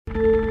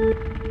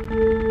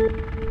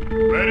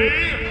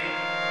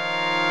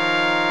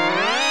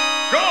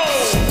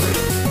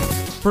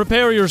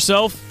prepare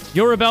yourself.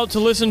 You're about to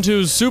listen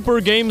to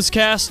Super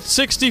Gamescast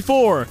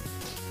 64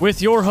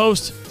 with your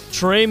host,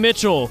 Trey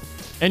Mitchell,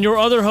 and your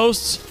other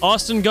hosts,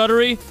 Austin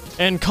Guttery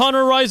and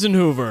Connor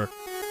Reisenhoover.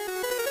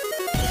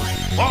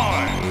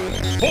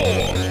 5, 4, 3,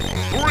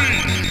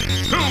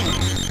 2,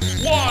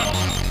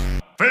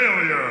 1,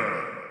 failure!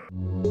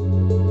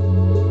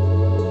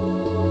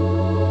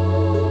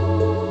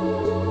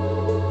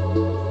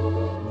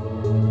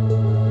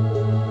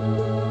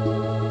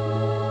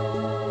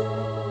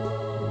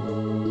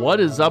 What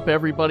is up,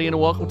 everybody, and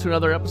welcome to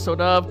another episode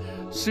of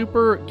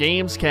Super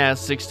Gamescast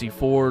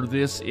 64.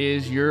 This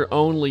is your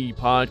only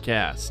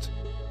podcast.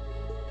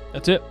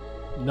 That's it.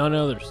 None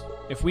others.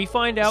 If we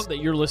find out that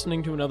you're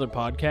listening to another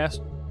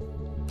podcast,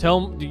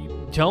 tell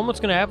them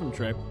what's going to happen,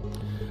 Trey.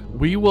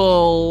 We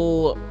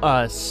will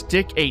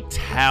stick a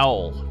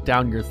towel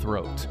down your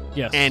throat.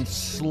 Yes. And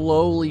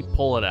slowly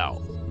pull it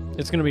out.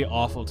 It's going to be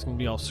awful. It's going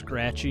to be all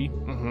scratchy.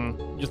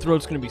 Mm-hmm. Your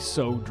throat's going to be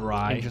so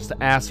dry. And just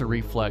the acid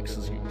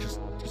reflexes.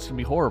 It's going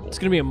to be horrible. It's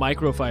going to be a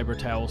microfiber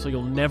towel, so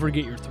you'll never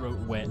get your throat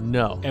wet.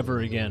 No.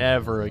 Ever again.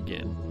 Ever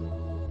again.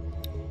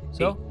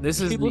 So, this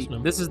is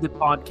listening. the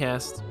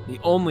podcast, the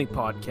only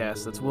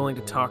podcast that's willing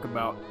to talk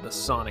about the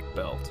Sonic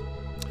Belt,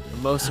 the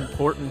most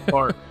important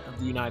part of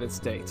the United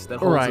States that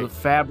holds the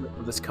fabric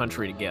of this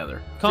country together.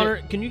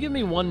 Connor, can you give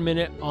me 1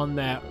 minute on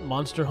that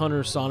Monster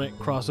Hunter Sonic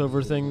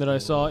crossover thing that I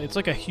saw? It's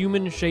like a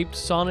human-shaped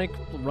Sonic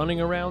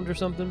running around or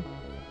something.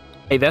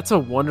 Hey, that's a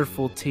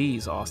wonderful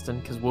tease,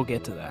 Austin, because we'll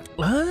get to that.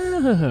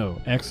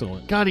 Oh,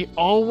 excellent. God, he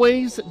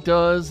always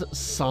does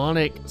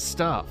Sonic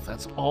stuff.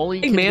 That's all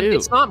he can do.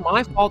 It's not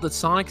my fault that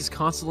Sonic is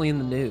constantly in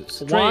the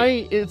news.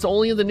 Why it's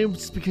only in the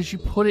news? Because you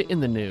put it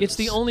in the news. It's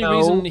the only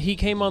reason he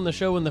came on the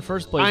show in the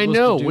first place. I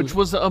know, which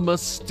was a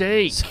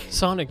mistake.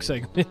 Sonic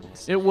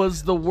segments. It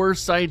was the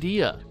worst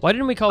idea. Why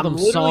didn't we call them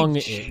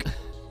Song-ic?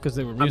 Because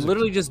they were music. I'm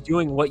literally just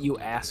doing what you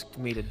asked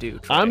me to do,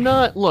 Trey. I'm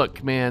not.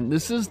 Look, man,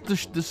 this is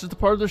the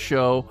part of the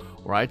show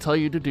where I tell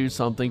you to do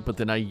something, but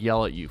then I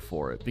yell at you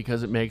for it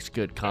because it makes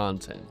good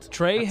content.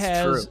 Trey That's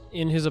has true.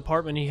 in his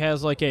apartment. He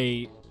has like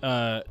a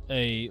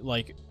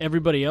like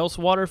everybody else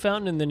water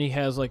fountain, and then he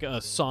has like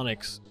a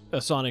Sonic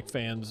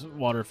fans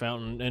water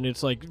fountain, and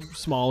it's like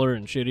smaller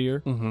and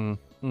shittier. Mm-hmm.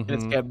 And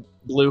it's got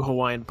blue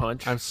Hawaiian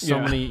Punch. I have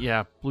so many.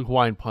 Yeah, blue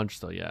Hawaiian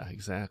Punch though. Yeah,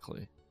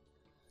 exactly.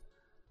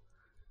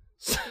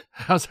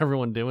 How's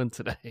everyone doing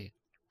today?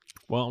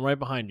 Well, I'm right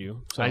behind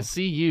you. So. I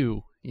see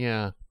you.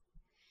 Yeah.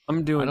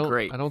 I'm doing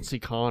great. I don't see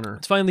Connor.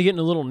 It's finally getting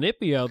a little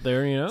nippy out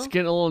there, you know? It's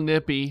getting a little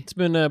nippy. It's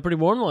been pretty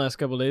warm the last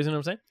couple of days, you know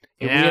what I'm saying?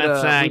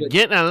 Yeah, it's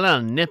getting a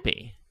little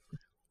nippy.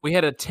 We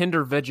had a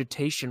Tinder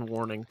vegetation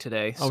warning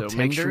today, so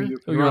make sure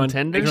you're on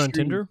Tinder. You're on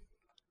Tinder?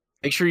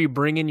 Make sure you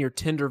bring in your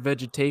Tinder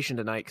vegetation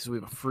tonight because we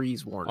have a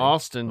freeze warning.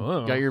 Austin,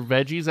 got your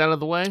veggies out of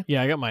the way?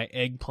 Yeah, I got my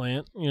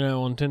eggplant,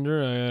 on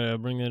Tinder. I gotta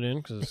bring that in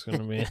because it's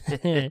gonna be,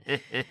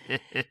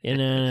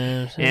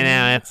 it's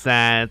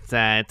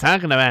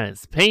talking about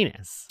his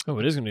penis. Oh,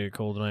 it is gonna get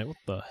cold tonight. What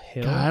the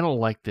hell? God, I don't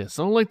like this.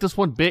 I don't like this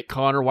one bit,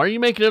 Connor. Why are you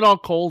making it all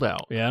cold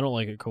out? Yeah, I don't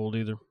like it cold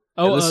either.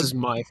 Oh, this is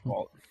my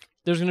fault.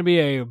 There's gonna be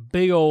a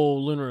big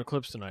old lunar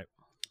eclipse tonight.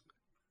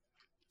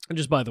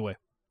 Just by the way,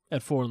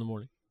 at 4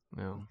 a.m.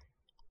 No.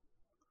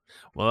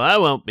 Well, I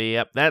won't be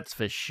up, that's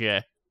for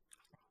sure.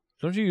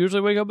 Don't you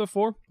usually wake up at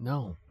 4?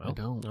 No, I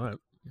don't. All right.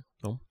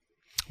 Well,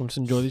 want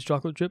to enjoy these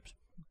chocolate chips?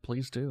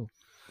 Please do.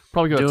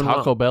 Probably go to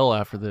Taco Bell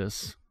after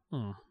this.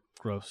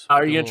 Gross.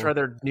 Are you going to try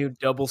their new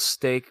double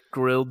steak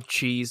grilled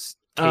cheese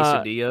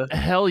quesadilla?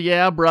 Hell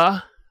yeah,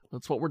 bruh.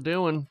 That's what we're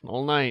doing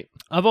all night.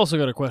 I've also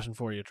got a question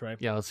for you, Trey.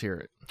 Yeah, let's hear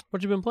it.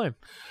 What you been playing?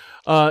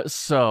 We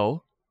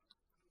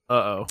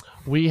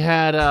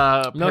had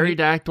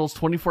Peridactyl's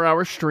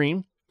 24-hour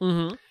stream.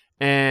 Mm-hmm.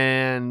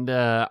 And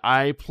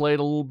I played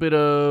a little bit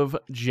of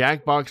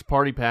Jackbox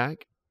Party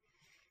Pack.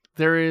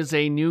 There is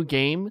a new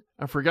game.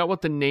 I forgot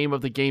what the name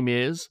of the game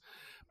is,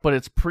 but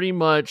it's pretty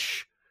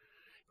much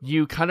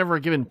you kind of are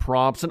given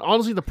prompts. And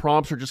honestly, the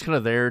prompts are just kind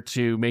of there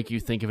to make you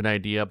think of an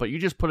idea, but you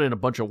just put in a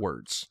bunch of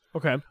words.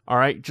 Okay. All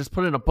right? Just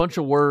put in a bunch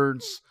of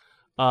words.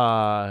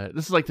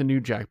 This is like the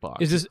new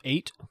Jackbox. Is this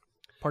 8?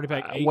 Party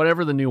Pack 8?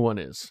 Whatever the new one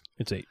is.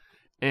 It's 8.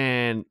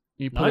 And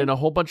you put in a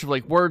whole bunch of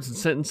like words and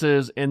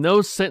sentences, and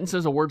those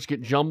sentences and words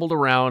get jumbled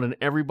around, and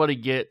everybody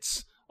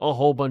gets a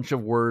whole bunch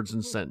of words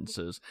and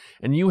sentences.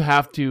 And you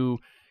have to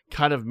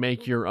kind of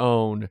make your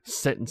own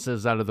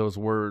sentences out of those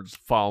words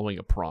following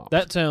a prompt.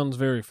 That sounds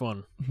very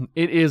fun.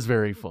 It is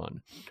very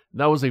fun.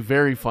 That was a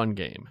very fun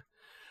game.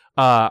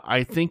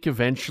 I think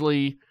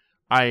eventually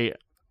I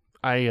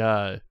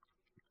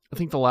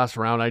think the last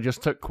round I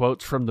just took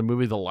quotes from the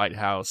movie The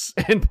Lighthouse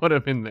and put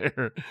them in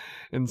there.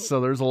 And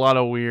so there's a lot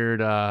of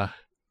weird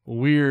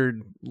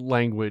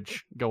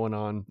language going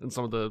on in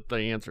some of the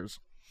answers.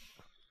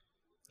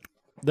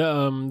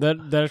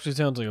 That actually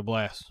sounds like a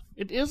blast.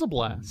 It is a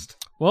blast.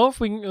 Well,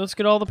 if let's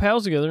get all the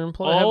pals together and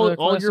play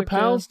all your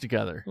pals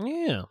together.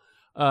 Yeah.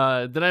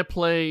 Then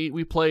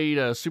we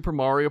played Super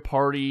Mario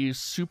Party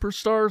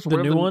Superstars.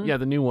 The new one? Yeah,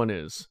 the new one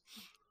is.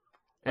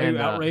 Are you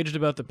outraged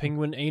about the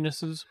penguin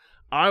anuses?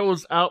 I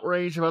was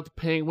outraged about the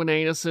penguin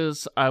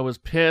anuses. I was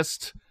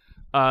pissed.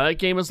 That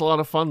game is a lot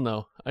of fun,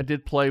 though. I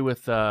did play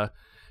with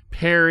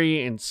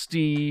Perry and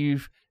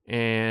Steve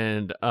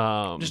and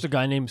just a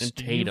guy named and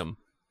Steve? Tatum.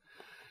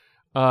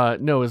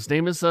 No, his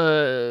name is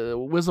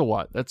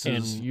Wizawat. That's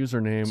his And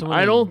username.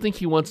 I don't think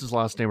he wants his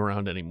last name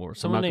around anymore,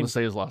 so I'm not going to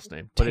say his last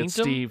name. But it's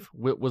Taintum? Steve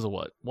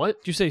Wizawat.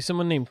 What? Did you say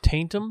someone named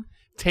Taintum?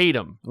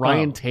 Tatum.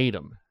 Ryan Oh.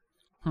 Tatum.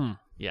 Hmm.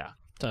 Yeah.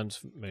 Sounds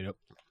made up.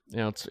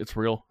 Yeah, it's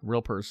real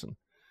person.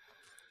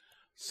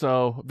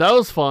 So that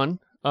was fun.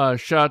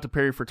 Shout out to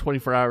Perry for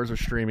 24 hours of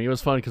streaming. It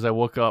was fun because I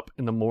woke up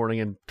in the morning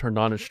and turned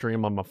on his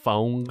stream on my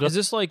phone. Is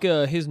this like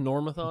his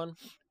Normathon?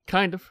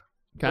 Kind of.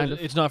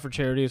 It's not for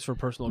charity. It's for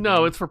personal. No,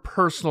 gain. it's for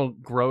personal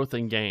growth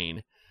and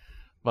gain.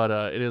 But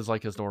it is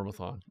like his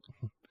Normathon.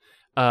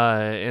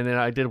 And then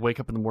I did wake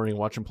up in the morning and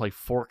watch him play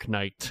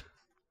Fortnite.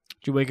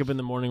 Did you wake up in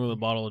the morning with a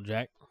bottle of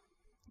Jack?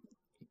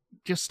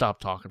 Just stop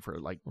talking for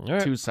like All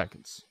right. 2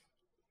 seconds.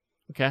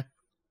 Okay?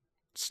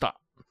 Stop.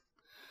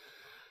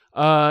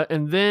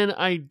 And then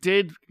I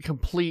did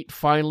complete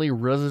finally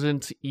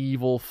Resident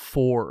Evil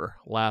 4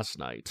 last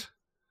night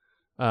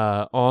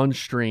on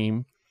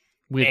stream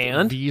with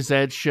And?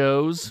 VZ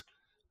shows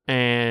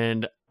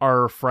and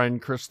our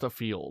friend Krista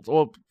Fields.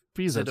 Well,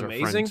 VZ's it our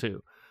amazing? friend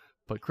too,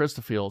 but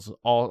Krista Fields,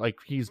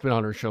 he's been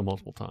on her show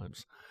multiple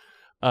times.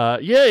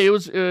 Yeah, it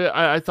was.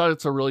 I thought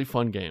it's a really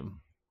fun game.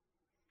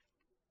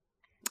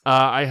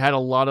 I had a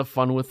lot of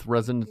fun with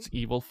Resident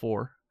Evil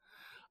 4.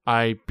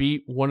 I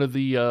beat one of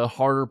the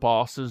harder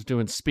bosses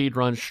doing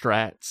speedrun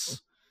strats.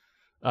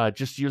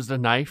 Just used a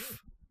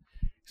knife.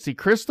 See,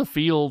 Krista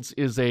Fields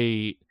is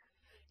a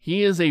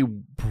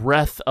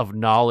breadth of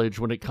knowledge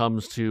when it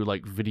comes to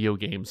like video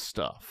game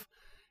stuff.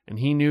 And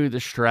he knew the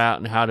strat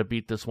and how to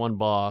beat this one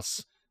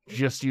boss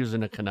just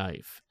using a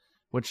knife,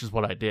 which is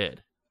what I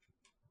did.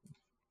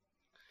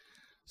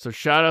 So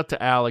shout out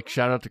to Alex,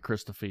 shout out to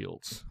Krista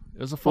Fields.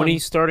 It was a fun. When are you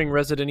starting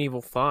Resident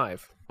Evil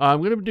 5? I'm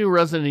going to do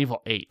Resident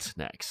Evil 8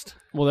 next.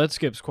 Well, that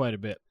skips quite a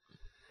bit.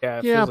 Yeah,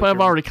 it Yeah, feels but like I've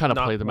you're already kind of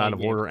not played them out of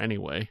playing order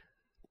anyway.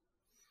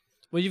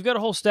 Well, you've got a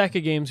whole stack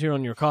of games here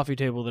on your coffee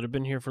table that have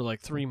been here for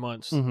like 3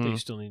 months that Mhm. you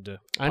still need to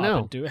I pop know.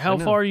 into. How I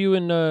know. far are you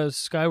in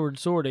Skyward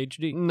Sword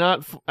HD?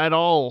 Not at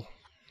all.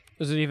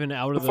 Is it even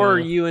out of Before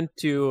the... you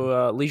into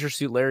Leisure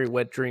Suit Larry,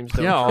 Wet Dreams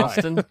Don't Yeah, Cry.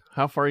 Austin.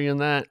 How far are you in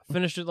that?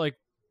 Finished it like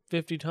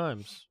 50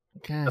 times.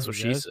 Okay. That's what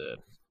she Yes.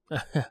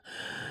 said.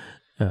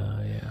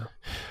 Yeah.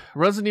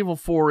 Resident Evil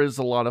 4 is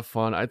a lot of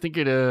fun. I think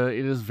it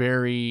is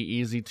very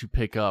easy to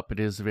pick up. It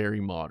is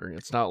very modern.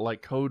 It's not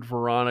like Code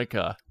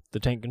Veronica. The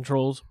tank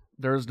controls.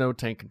 There's no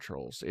tank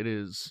controls. It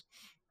is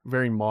a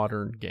very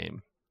modern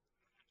game.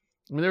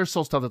 I mean, there's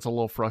still stuff that's a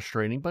little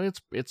frustrating, but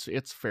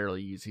it's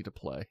fairly easy to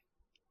play.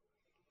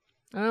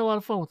 I had a lot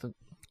of fun with it.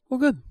 Well,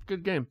 good.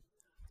 Good game.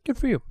 Good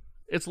for you.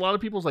 It's a lot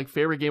of people's like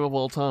favorite game of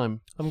all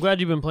time. I'm glad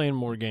you've been playing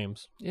more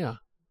games. Yeah.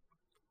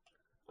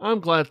 I'm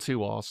glad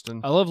too,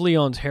 Austin. I love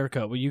Leon's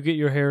haircut. Will you get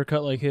your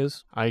haircut like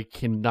his? I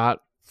cannot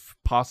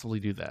possibly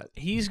do that.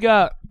 He's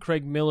got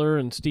Craig Miller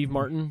and Steve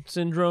Martin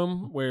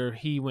syndrome, where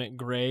he went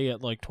gray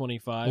at like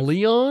 25.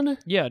 Leon?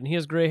 Yeah, and he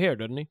has gray hair,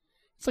 doesn't he?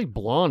 It's like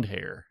blonde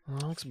hair. Well,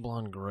 it looks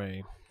blonde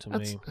gray to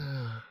That's, me.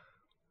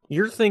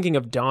 You're thinking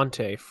of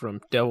Dante from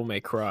Devil May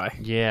Cry.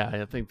 yeah,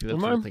 I think that's Am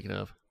what I? I'm thinking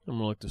of. I'm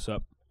gonna look this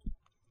up.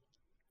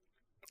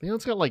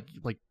 Leon's got like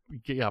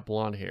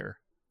blonde hair.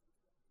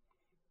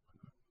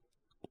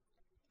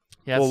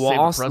 Yeah, Well, it's the while same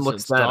Austin looks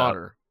president's that up-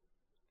 daughter.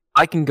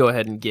 I can go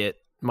ahead and get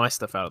my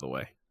stuff out of the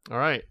way. All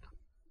right.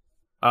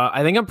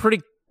 I think I'm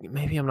pretty.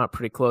 Maybe I'm not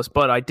pretty close,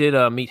 but I did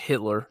meet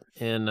Hitler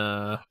in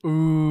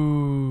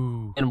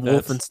Ooh.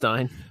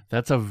 Wolfenstein.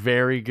 That's a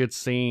very good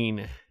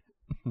scene.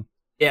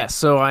 Yeah,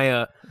 so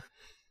I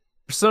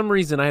for some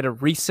reason I had to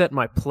reset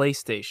my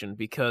PlayStation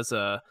because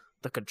the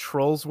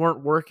controls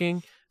weren't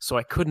working, so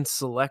I couldn't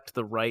select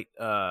the right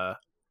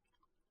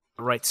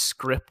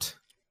script,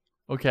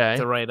 Okay.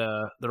 the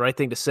right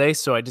thing to say.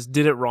 So I just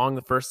did it wrong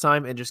the first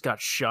time and just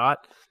got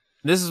shot.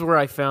 This is where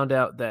I found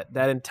out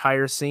that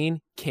entire scene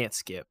can't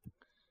skip.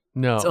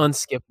 No. It's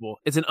unskippable.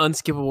 It's an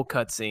unskippable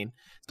cutscene.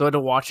 So I had to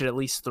watch it at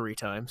least 3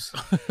 times.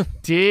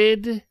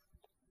 Did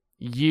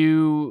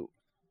you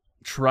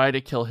try to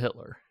kill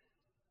Hitler?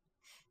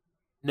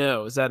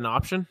 No, is that an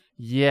option?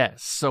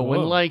 Yes. So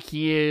when Whoa. like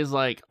he is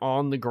like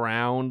on the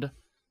ground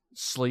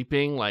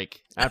sleeping,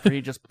 like after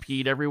he just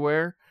peed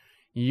everywhere,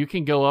 you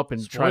can go up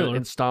and try Spoiler.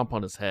 and stomp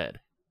on his head.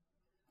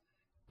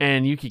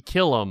 And you could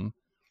kill him,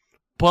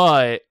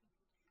 but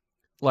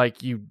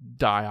like you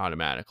die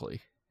automatically.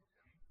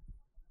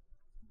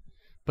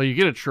 But you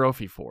get a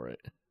trophy for it.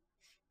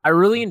 I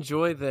really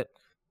enjoy that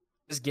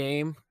this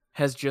game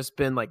has just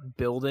been like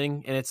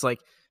building, and it's like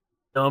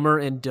dumber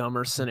and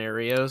dumber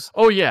scenarios.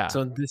 Oh yeah.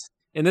 So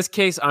in this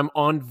case, I'm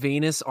on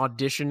Venus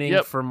auditioning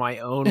Yep. for my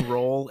own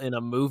role in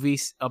a movie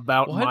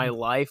about What? my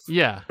life,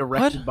 yeah.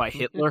 directed What? by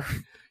Hitler.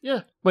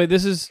 Yeah. Wait,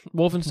 this is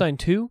Wolfenstein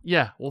 2?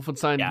 Yeah.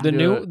 Wolfenstein. Yeah. The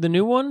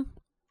new one?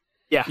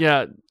 Yeah.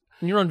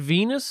 And you're on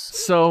Venus?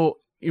 So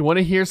you want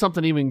to hear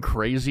something even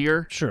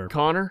crazier? Sure.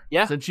 Connor?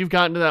 Yeah. Since you've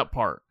gotten to that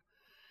part.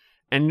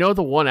 And you know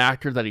the one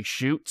actor that he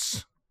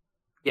shoots?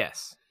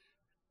 Yes.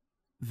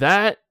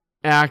 That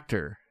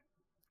actor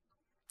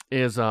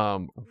is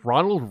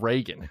Ronald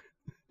Reagan.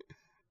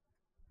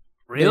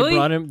 Really?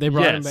 They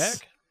brought him Yes.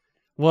 back?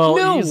 Well,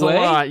 No he's way. a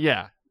lot.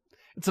 Yeah,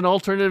 it's an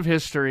alternative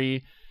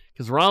history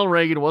because Ronald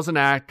Reagan was an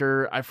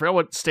actor. I forgot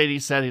what state he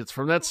said. It's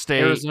from that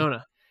state,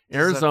 Arizona.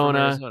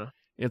 Arizona.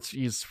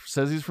 He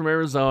says he's from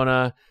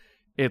Arizona.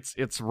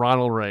 It's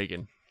Ronald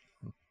Reagan.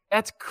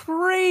 That's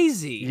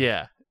crazy.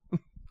 Yeah.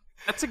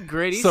 That's a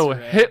great Easter So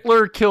egg.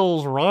 Hitler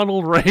kills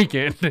Ronald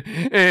Reagan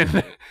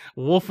in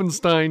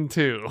Wolfenstein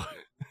 2.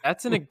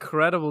 That's an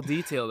incredible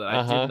detail that I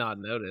Uh-huh. did not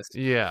notice.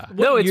 Yeah.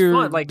 No, What it's year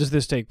fun. Like, does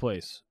this take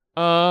place?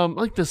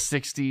 Like the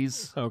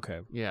 60s. Okay.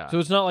 Yeah. So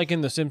it's not like in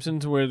The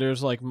Simpsons where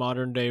there's like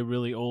modern day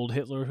really old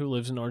Hitler who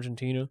lives in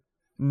Argentina?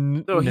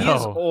 no, he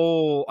is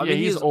old. I Yeah, mean,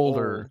 he's is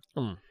older.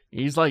 old.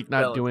 He's like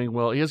not Relative. doing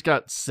well. He has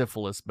got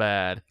syphilis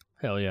bad.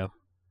 Hell yeah.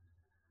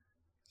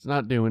 He's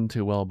not doing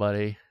too well,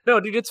 buddy. No,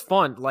 dude, it's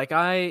fun. Like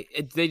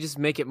they just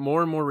make it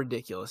more and more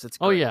ridiculous. It's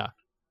great. Oh yeah.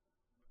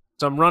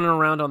 So I'm running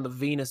around on the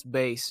Venus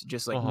base,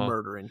 just like Uh-huh.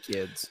 murdering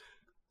kids.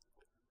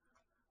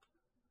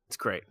 It's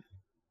great.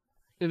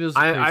 It is.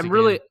 I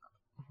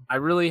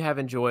really have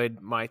enjoyed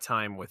my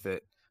time with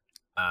it.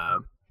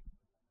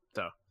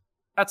 So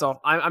that's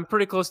all. I'm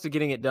pretty close to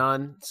getting it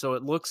done. So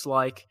it looks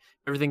like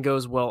everything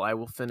goes well. I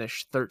will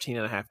finish 13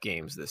 and a half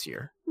games this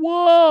year.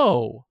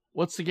 Whoa!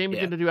 What's the game Yeah.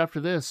 you're gonna do after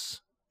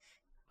this?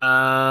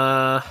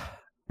 I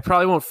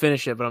probably won't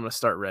finish it, but I'm gonna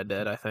start Red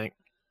Dead. I think.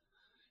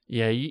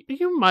 Yeah,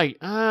 you might.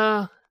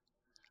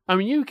 I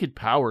mean, you could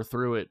power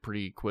through it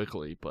pretty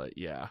quickly, but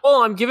yeah,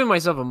 Well, I'm giving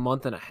myself a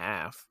month and a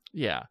half.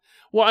 yeah.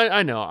 Well,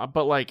 I know,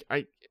 but like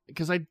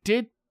because I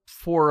did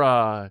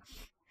for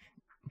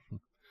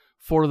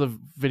the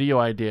video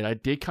I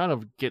did kind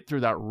of get through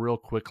that real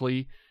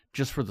quickly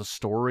just for the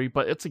story.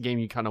 But it's a game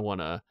you kind of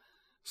want to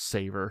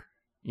savor,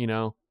 you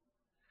know.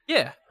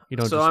 Yeah. You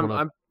don't So just I'm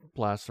want to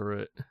blast through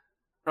it.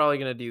 probably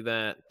gonna do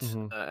that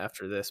Mhm.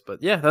 after this.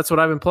 But yeah, that's what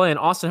I've been playing.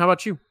 Austin, how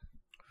about you?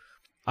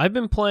 I've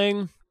been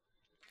playing.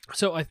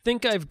 So I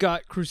think I've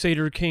got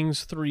Crusader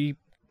Kings 3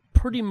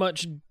 pretty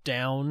much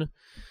down.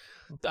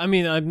 I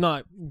mean, I'm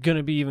not going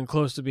to be even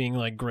close to being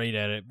like great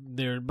at it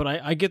there, but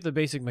I get the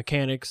basic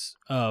mechanics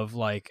of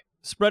like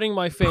spreading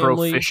my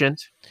family.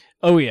 Proficient.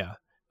 Oh yeah.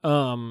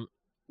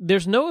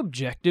 There's no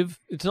objective.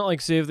 It's not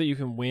like Civ that you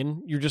can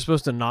win. You're just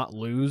supposed to not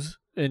lose,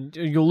 and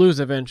you'll lose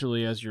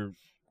eventually as your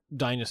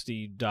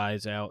dynasty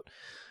dies out.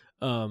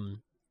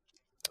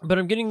 But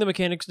I'm getting the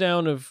mechanics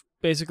down of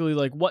basically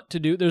like what to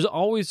do. There's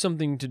always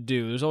something to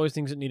do. There's always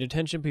things that need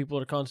attention. People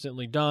are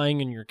constantly dying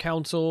in your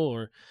council,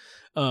 or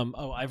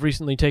I've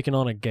recently taken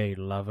on a gay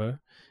lover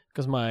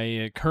because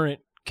my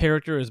current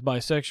character is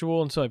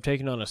bisexual, and so I've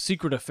taken on a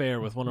secret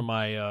affair with one of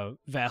my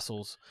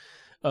vassals,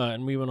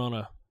 and we went on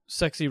a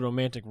sexy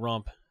romantic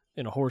romp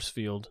in a horse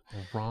field.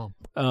 Romp.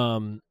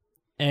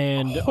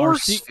 And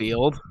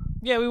Horsefield.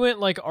 yeah, we went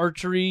like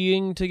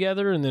archerying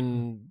together and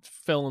then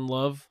fell in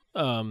love.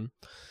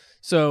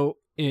 So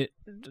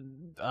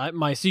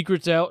my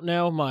secret's out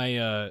now.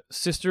 My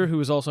sister, who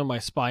is also my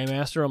spy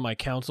master on my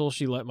council,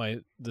 she let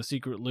the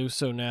secret loose.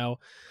 So now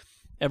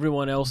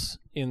everyone else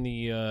in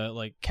the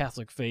like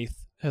Catholic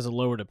faith has a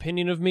lowered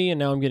opinion of me, and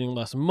now I'm getting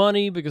less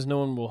money because no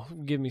one will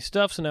give me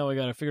stuff. So now I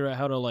got to figure out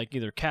how to like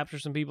either capture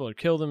some people or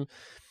kill them.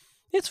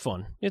 It's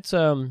fun. It's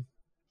a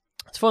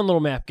fun little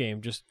map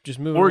game. Just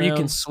moving Or around. you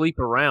can sleep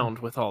around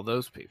with all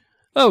those people.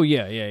 Oh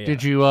yeah.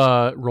 Did you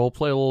role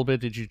play a little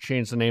bit? Did you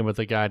change the name of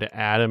the guy to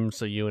Adam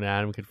so you and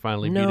Adam could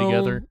finally be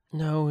together?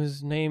 No,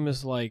 his name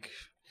is like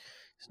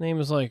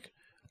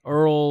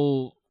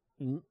Earl,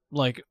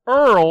 like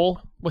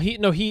Earl? well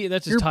he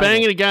that's his You're title.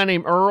 banging a guy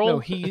named Earl? No,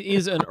 he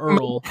is an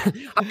Earl.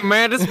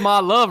 Man, this is my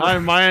lover. Hi,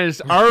 mine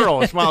is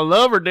Earl. It's my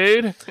lover,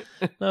 dude.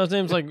 No, his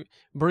name's like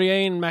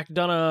Brian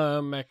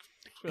McDonough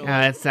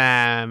It's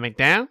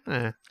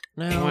McDowell.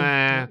 no,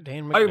 Wow. Dan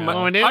Hey, McDonough.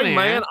 What we man, doing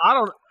there?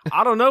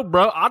 I don't know,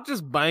 bro. I'm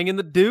just banging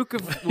the Duke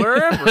of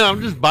wherever.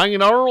 I'm just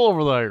banging Earl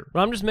over there.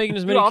 But I'm just making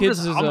as many I'm kids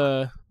just- as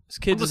I'm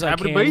kids just as I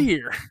happy can. to be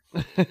here.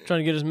 Trying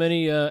to get as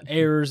many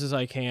heirs as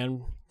I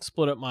can.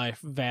 Split up my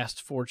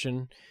vast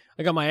fortune.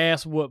 I got my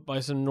ass whooped by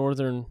some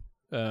northern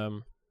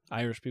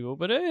Irish people,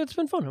 but it's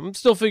been fun. I'm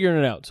still figuring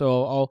it out,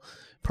 so I'll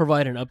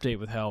provide an update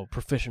with how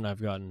proficient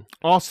I've gotten.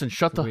 Austin,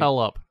 shut the Sweet. hell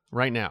up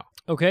right now.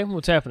 Okay,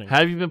 what's happening?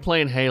 Have you been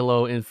playing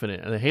Halo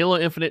Infinite? The Halo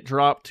Infinite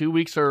dropped 2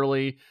 weeks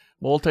early.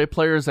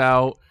 Multiplayer's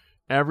out.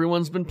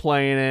 Everyone's been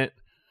playing it.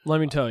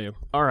 Let me tell you,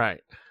 All right.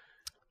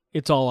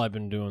 it's all I've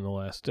been doing the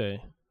last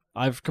day.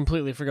 I've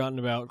completely forgotten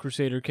about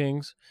Crusader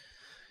Kings.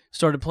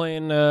 Started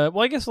playing,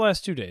 I guess the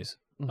last 2 days.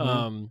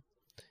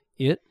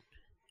 It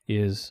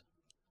is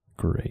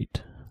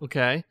great.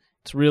 Okay.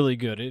 It's really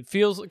good. It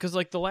feels because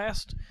like the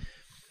last,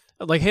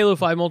 like Halo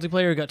 5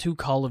 multiplayer got too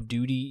Call of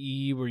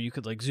Duty-y where you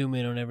could like zoom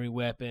in on every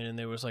weapon and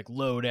there was like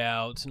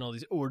loadouts and all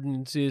these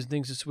ordinances,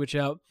 things to switch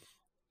out.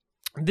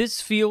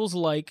 This feels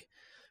like,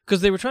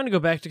 because they were trying to go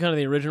back to kind of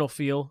the original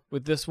feel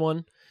with this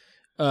one,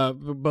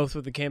 both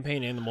with the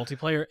campaign and the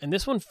multiplayer. And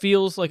this one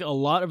feels like a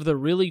lot of the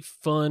really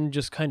fun,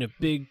 just kind of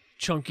big,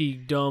 chunky,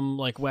 dumb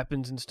like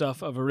weapons and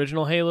stuff of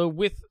original Halo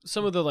with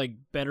some of the like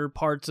better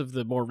parts of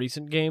the more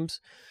recent games.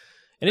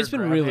 And it's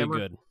been really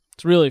good.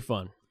 It's really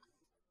fun.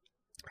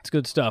 It's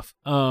good stuff.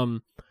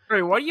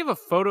 Hey, why do you have a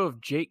photo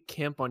of Jake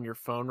Kemp on your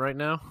phone right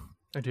now?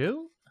 I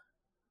do?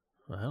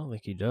 I don't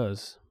think he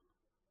does.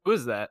 Who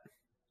is that?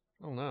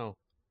 Oh, no.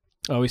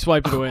 Oh, he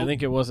swiped it away. I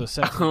think it was a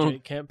sexy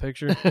Jake Kemp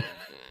picture.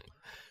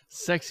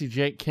 Sexy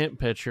Jake Kemp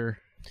picture.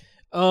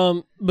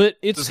 But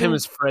it's him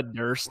as Fred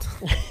Durst.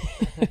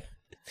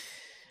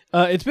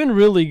 It's been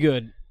really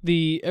good.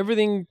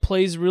 Everything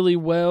plays really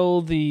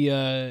well.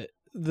 The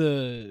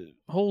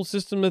whole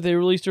system that they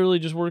released early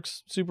just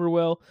works super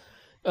well.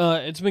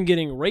 It's been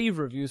getting rave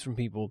reviews from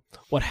people.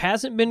 What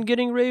hasn't been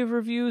getting rave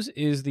reviews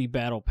is the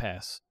Battle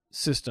Pass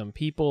system.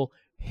 People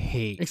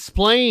hate.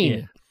 Explain.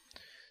 It.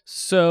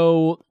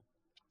 So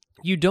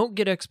you don't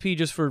get XP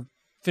just for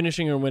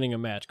finishing or winning a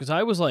match. Because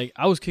I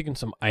was kicking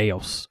some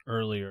ass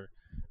earlier.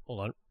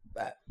 Hold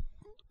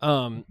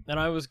on. And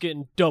I was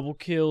getting double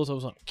kills. I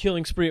was on a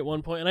killing spree at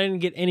one point, and I didn't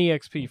get any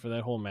XP for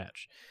that whole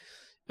match.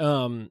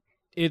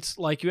 It's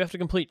like you have to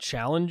complete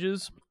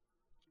challenges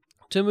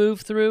to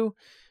move through.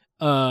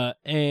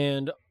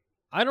 And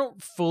I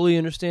don't fully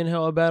understand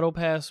how a battle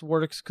pass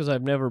works because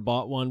I've never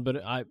bought one, but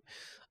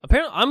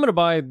apparently I'm going to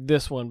buy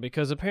this one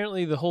because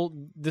apparently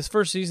this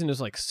first season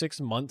is like 6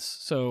 months.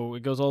 So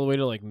it goes all the way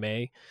to like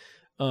May.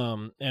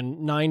 And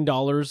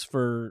 $9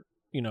 for,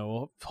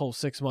 a whole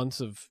 6 months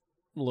of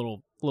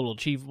little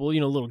achievable,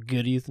 little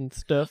goodies and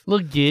stuff.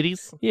 Little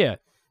goodies. Yeah.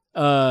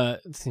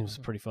 It seems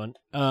pretty fun.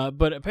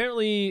 But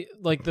apparently,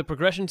 like, the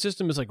progression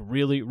system is, like,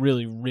 really,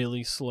 really,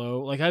 really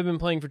slow. Like, I've been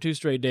playing for 2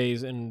 straight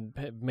days and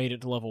have made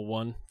it to level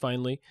 1,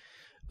 finally.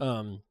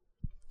 And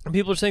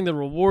people are saying the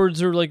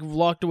rewards are, like,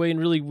 locked away in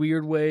really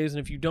weird ways, and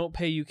if you don't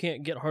pay, you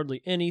can't get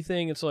hardly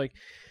anything. It's like,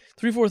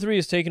 343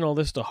 has taken all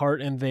this to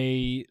heart, and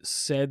they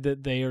said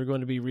that they are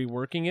going to be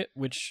reworking it,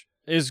 which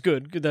is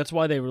good. That's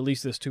why they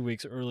released this 2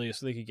 weeks early,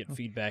 so they could get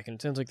feedback, and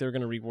it sounds like they're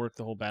going to rework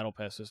the whole Battle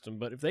Pass system.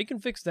 But if they can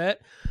fix that...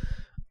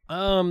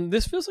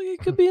 this feels like it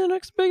could be the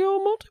next big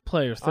old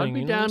multiplayer thing. I'd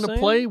be down to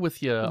play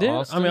with you, Yeah,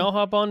 Austin. I mean, I'll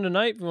hop on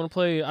tonight if you want to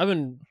play. I've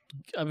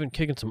been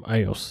kicking some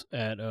iOS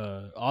at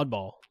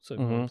Oddball, so if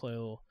you want to play a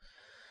little.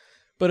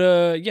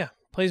 But yeah,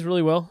 plays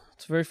really well.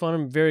 It's very fun.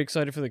 I'm very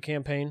excited for the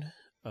campaign,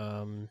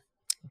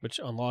 which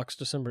unlocks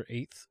December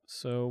 8th.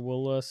 So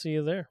we'll see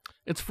you there.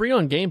 It's free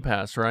on Game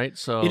Pass, right?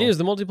 So it is.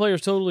 The multiplayer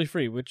is totally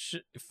free, which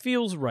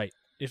feels right.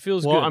 It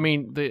feels good. Well, I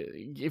mean,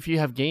 if you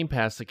have Game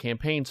Pass, the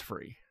campaign's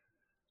free.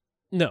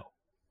 No.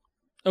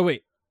 Oh,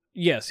 wait.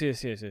 Yes. I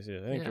think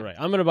you're right.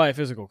 I'm going to buy a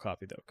physical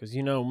copy, though, because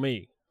you know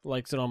me.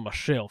 Likes it on my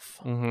shelf.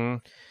 Mm-hmm.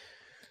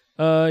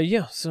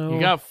 Yeah, so...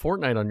 You got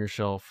Fortnite on your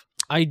shelf.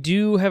 I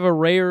do have a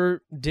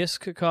rare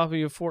disc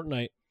copy of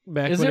Fortnite.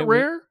 Is it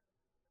rare?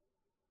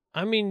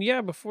 I mean,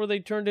 yeah, before they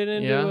turned it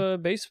into a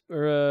base...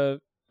 or a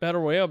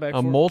Battle Royale back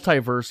then.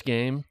 Multiverse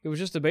game. It was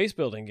just a base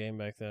building game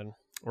back then.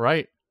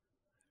 Right.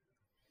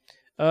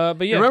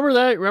 But yeah.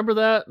 Remember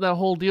that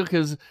whole deal?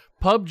 Because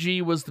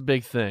PUBG was the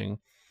big thing.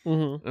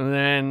 Mm-hmm. And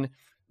then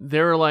they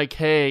were like,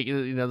 hey,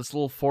 this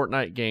little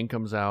Fortnite game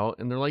comes out.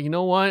 And they're like, you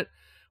know what?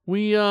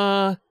 We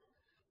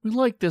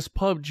like this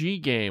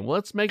PUBG game.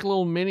 Let's make a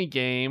little mini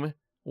game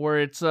where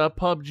it's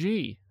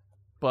PUBG.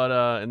 But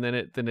and then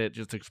it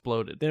just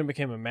exploded. Then it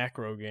became a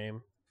macro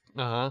game.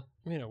 Uh-huh.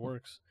 I mean, it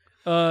works.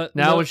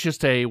 Now it's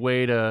just a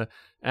way to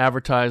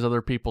advertise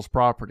other people's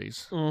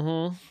properties.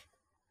 Mm-hmm.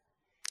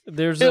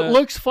 It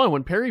looks fun.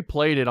 When Perry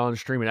played it on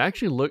stream, it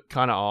actually looked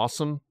kind of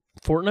awesome.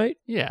 Fortnite?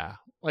 Yeah.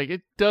 Like,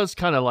 it does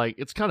kind of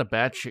it's kind of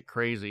batshit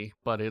crazy,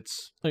 but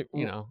it's,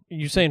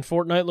 You saying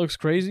Fortnite looks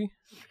crazy?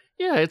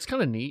 Yeah, it's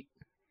kind of neat.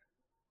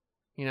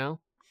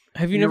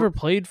 Have you never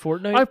played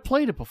Fortnite? I've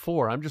played it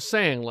before. I'm just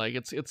saying, like,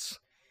 it's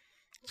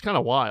kind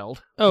of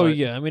wild. Oh, but,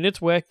 yeah. I mean, it's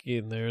wacky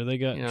in there. They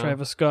got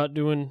Travis Scott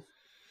doing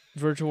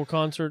virtual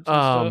concerts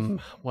and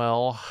stuff.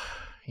 Well,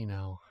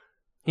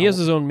 He has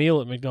his own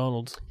meal at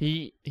McDonald's.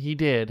 He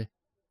did.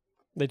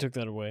 They took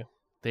that away.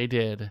 They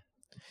did.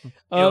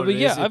 But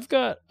yeah, I've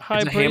got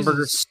high praises. A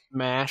hamburger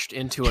smashed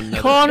into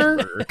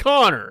another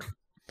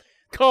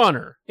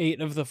Connor.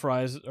 8 of the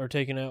fries are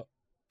taken out.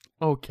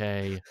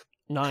 Okay.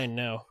 9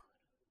 now.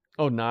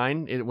 Oh,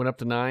 9? It went up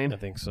to 9? I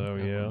think so,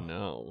 yeah. Oh,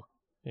 no.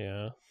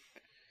 Yeah.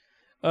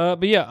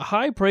 But yeah,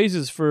 high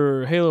praises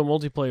for Halo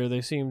multiplayer.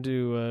 They seem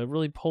to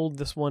really hold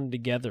this one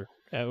together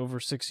over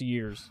 6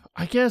 years.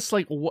 I guess,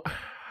 like,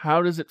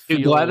 how does it feel?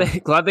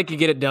 Dude, glad they could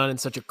get it done in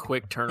such a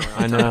quick turnaround.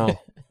 I know.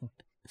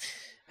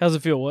 How's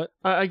it feel? What?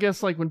 I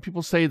guess, like, when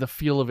people say the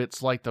feel of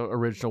it's like the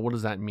original, what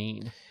does that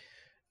mean?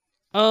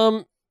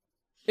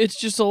 It's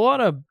just a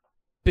lot of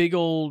big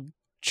old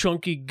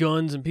chunky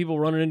guns and people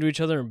running into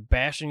each other and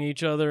bashing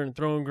each other and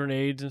throwing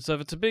grenades and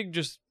stuff. It's a big,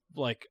 just,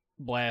 like,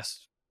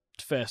 blast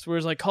fest.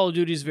 Whereas, like, Call of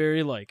Duty is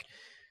very, like,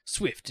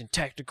 swift and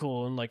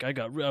tactical and, like, I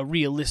got a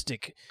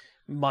realistic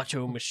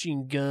macho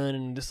machine gun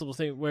and this little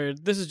thing, where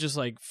this is just,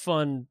 like,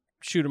 fun,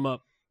 shoot 'em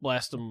up,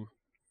 blast 'em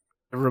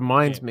It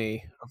reminds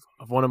me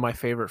of one of my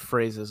favorite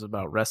phrases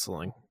about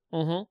wrestling,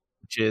 Mm-hmm.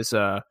 which is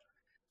so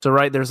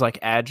right there's like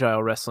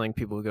agile wrestling,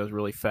 people who goes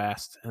really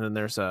fast, and then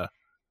there's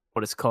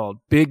what it's called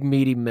big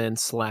meaty men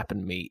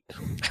slapping meat.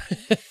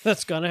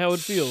 That's kind of how it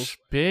feels.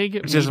 Big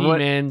Which is meaty what-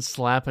 men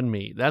slapping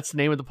meat. That's the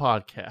name of the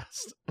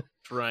podcast.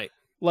 Right.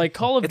 Like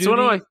Call of It's Duty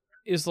one of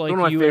is like One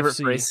of my favorite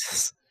UFC.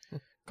 phrases.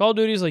 Call of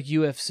Duty is like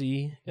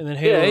UFC, and then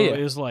Halo Yeah.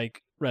 is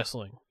like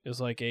wrestling. Is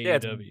like Yeah,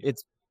 AEW.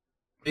 it's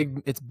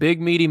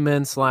big meaty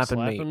men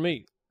slapping meat.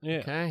 meat. Yeah.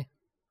 Okay.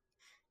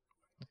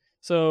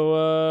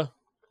 So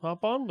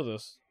hop on with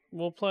us.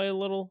 We'll play a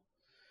little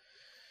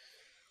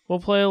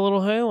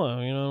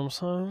Halo, you know what I'm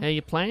saying? Who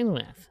you playing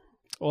with?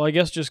 Well, I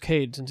guess just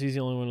Cade, since he's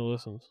the only one who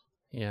listens.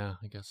 Yeah,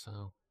 I guess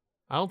so.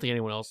 I don't think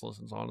anyone else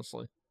listens,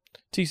 honestly.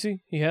 TC,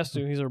 he has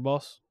to. He's our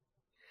boss.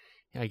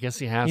 Yeah, I guess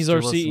he has He's to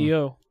our listen.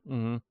 CEO.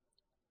 Mm-hmm.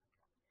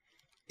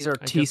 These are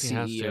I guess he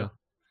has TCU. to.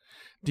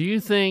 Do you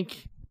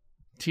think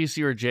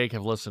TC or Jake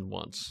have listened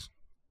once?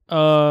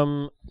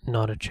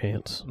 Not a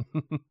chance.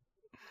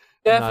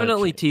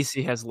 Definitely chance.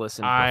 TC has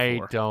listened I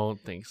before. don't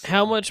think so.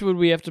 How much would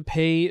we have to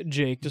pay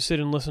Jake to sit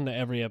and listen to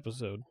every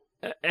episode?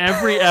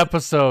 Every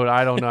episode,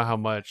 I don't know how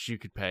much you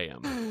could pay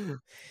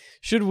him.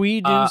 Should we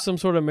do some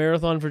sort of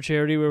marathon for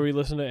charity where we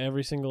listen to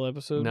every single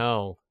episode?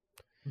 No.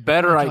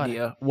 Better Oh, God.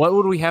 idea. What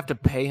would we have to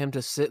pay him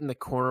to sit in the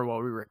corner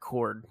while we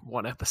record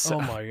one episode?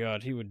 Oh my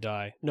god, he would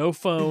die. No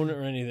phone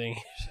or anything.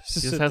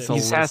 Just Sit has there.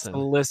 to He has to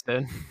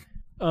listen.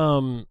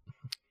 Um, listen.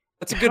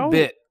 That's a good How-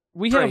 bit.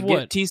 we Trey, have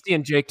what? Get TC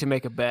and Jake to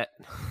make a bet.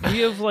 We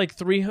have like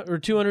 300 or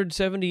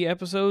 270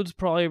 episodes,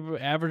 probably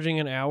averaging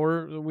an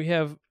hour. We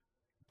have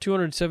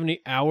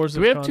 270 hours Do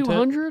of we have content.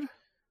 200?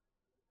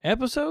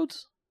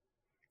 Episodes?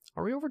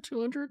 Are we over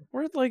 200?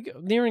 We're at like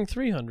nearing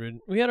 300.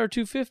 We had our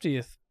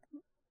 250th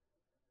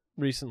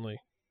recently.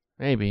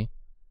 Maybe.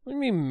 What do you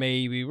mean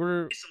maybe?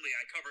 We're Recently,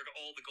 I covered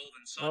all the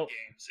Golden Sun Oh.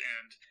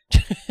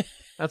 games, and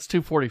That's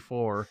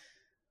 244.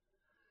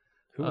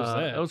 who was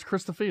that? That was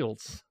Krista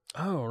Fields.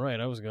 Oh right,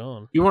 I was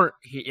gone. You weren't.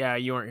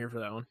 You weren't here for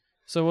that one.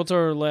 So what's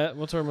our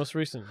most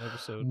recent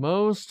episode?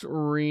 Most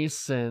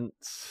recent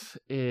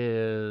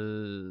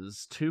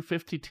is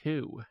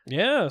 252.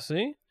 Yeah,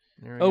 see?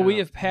 There Oh, we go.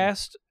 have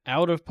passed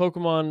out of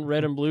Pokemon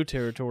Red and Blue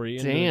territory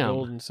into Damn.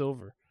 Gold and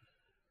Silver.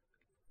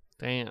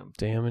 Damn.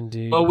 Damn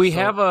indeed. Well, we So-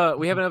 have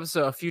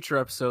a future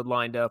episode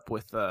lined up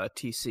with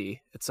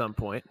TC at some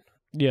point.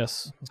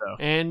 Yes. So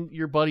And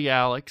your buddy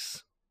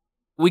Alex.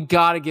 we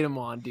gotta get him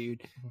on,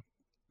 dude.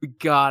 We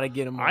gotta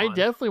get him on. I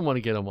definitely want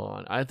to get him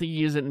on. I think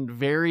he is a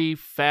very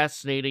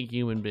fascinating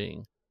human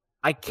being.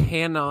 I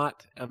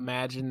cannot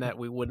imagine that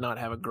we would not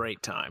have a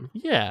great time.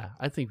 Yeah,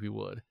 I think we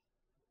would.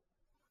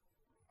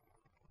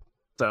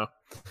 So,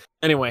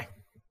 anyway,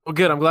 well,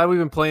 good. I'm glad we've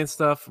been playing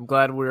stuff. I'm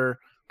glad we're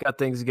got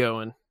things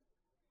going.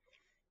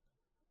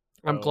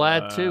 I'm So,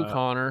 glad too,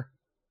 Connor.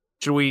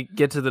 Should we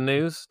get to the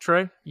news,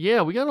 Trey?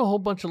 Yeah, we got a whole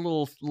bunch of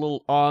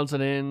little odds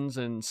and ends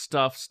and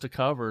stuffs to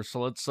cover. So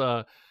let's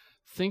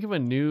think of a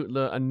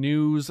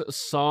news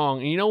song.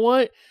 And you know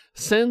what?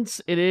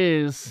 Since it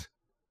is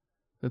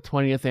the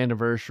 20th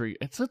anniversary,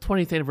 it's the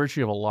 20th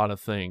anniversary of a lot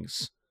of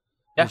things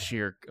Yeah, this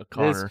year,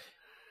 Connor.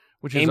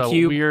 Which is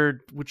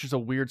GameCube, a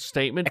weird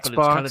statement, but it's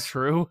kind of Xbox.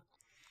 true.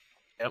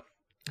 Yep.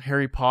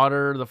 Harry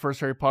Potter, the first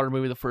Harry Potter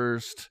movie, the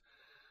first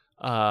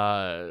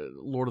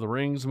Lord of the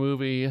Rings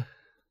movie.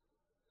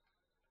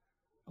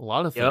 A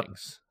lot of Yep.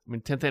 things. I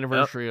mean, 10th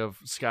anniversary of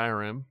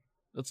Skyrim.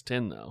 That's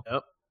 10 though.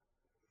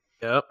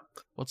 Yep.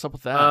 What's up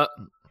with that?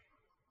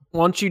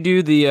 Why don't you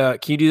do the?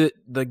 Can you do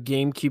the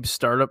GameCube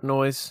startup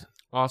noise?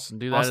 Austin,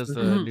 do that as the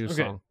Austin. news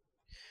Okay. song.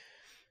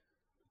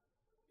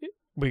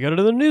 We got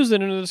another news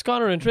in it. It's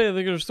Connor and Trey. I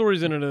think there's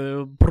stories in it.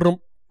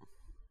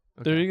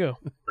 There you go.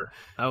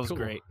 That was Cool.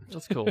 great.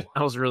 That's cool.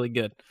 That was really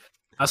good.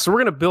 So we're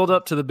gonna build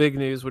up to the big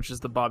news, which is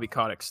the Bobby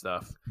Kotick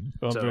stuff.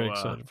 Well, I'm So, very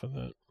excited for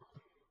that.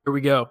 Here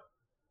we go.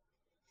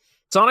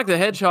 Sonic the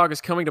Hedgehog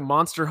is coming to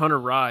Monster Hunter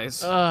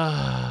Rise.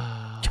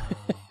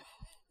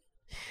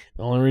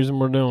 The only reason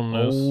we're doing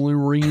this. Only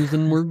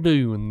reason we're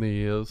doing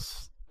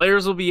this.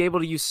 Players will be able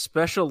to use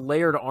special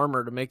layered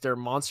armor to make their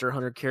Monster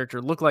Hunter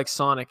character look like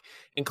Sonic,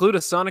 including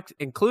a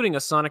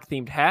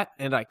Sonic-themed hat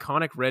and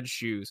iconic red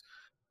shoes.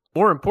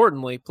 More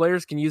importantly,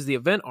 players can use the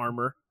event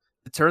armor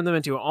to turn them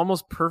into an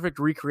almost perfect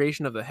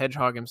recreation of the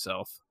Hedgehog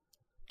himself.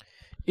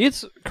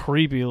 It's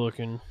creepy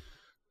looking.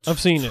 I've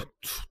seen it.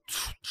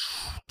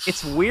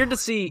 It's weird to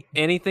see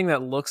anything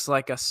that looks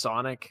like a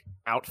Sonic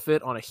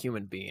outfit on a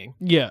human being.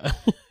 Yeah.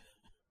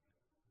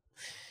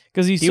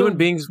 Because he's Human so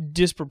beings,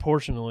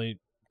 disproportionately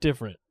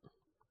different.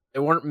 they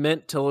weren't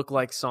meant to look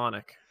like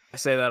Sonic. I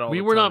say that all We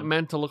the were not time.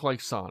 meant to look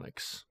like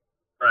Sonics.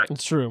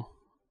 It's true.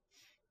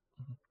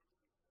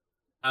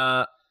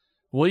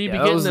 Will you Yeah, be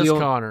that getting was the this,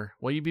 only- Connor?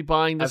 Will you be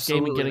buying this game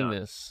and Absolutely getting not.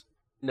 this?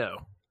 No.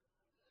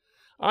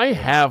 I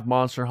have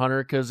Monster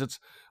Hunter because it's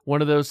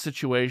one of those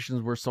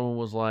situations where someone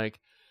was like,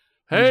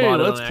 You "Hey, bought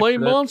it let's on play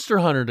accident? Monster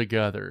Hunter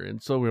together,"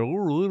 and so we were, "Oh,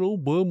 really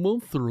don't buy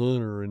Monster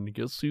Hunter," and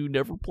guess who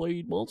never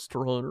played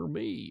Monster Hunter?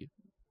 Me.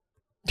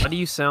 Why do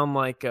you sound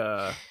like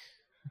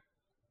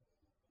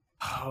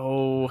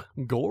Oh,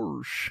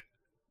 Gosh.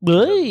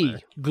 Hey,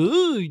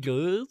 good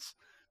guys.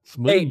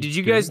 hey, did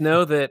you guys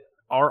know that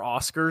our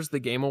Oscars, the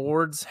Game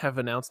Awards, have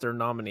announced their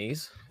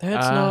nominees?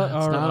 That's not it's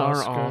our not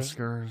Oscars. our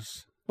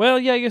Oscars. Well,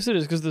 yeah, I guess it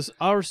is because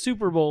our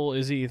Super Bowl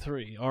is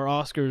E3. Our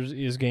Oscars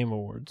is Game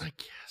Awards. I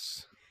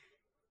guess.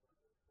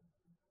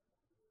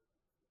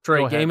 Trey,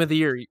 Go ahead. Game of the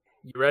Year. You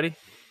ready?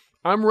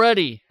 I'm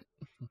ready.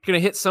 Gonna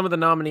hit some of the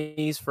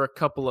nominees for a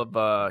couple of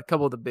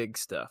the big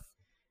stuff.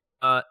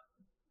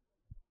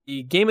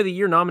 The Game of the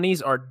Year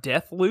nominees are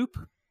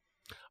Deathloop.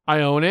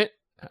 I own it.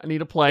 I need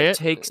to play it.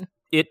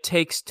 It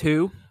Takes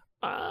Two.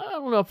 I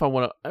don't know if I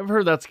want to. I've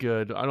heard that's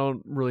good. I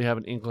don't really have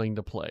an inkling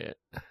to play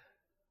it.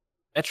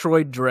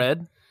 Metroid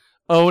Dread.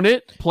 Own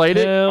it. Played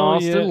it. Hell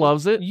Austin yeah.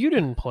 loves it. You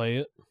didn't play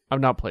it. I've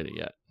not played it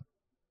yet.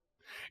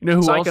 You know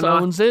who also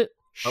Psychonaut- owns it?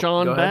 Oh,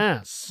 Sean go ahead.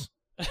 Bass.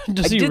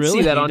 Does I he did really?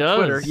 see that He on does.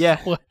 Twitter. Yeah.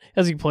 What?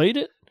 Has he played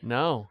it?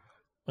 No.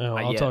 Oh,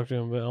 I'll yet. talk to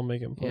him, but I'll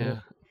make him play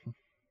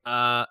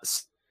Yeah. it.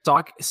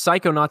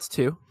 Psychonauts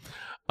 2.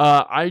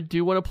 I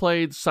do want to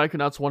play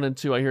Psychonauts 1 and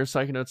 2. I hear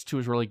Psychonauts 2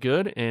 is really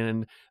good.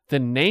 And the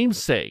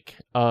namesake,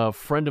 a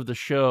friend of the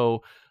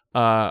show,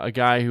 a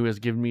guy who has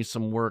given me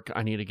some work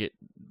I need to get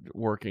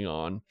working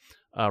on,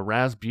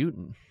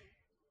 Rasputin.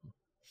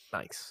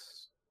 Nice.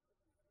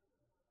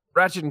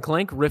 Ratchet and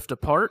Clank Rift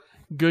Apart.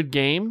 Good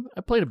game.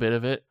 I played a bit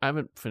of it. I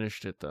haven't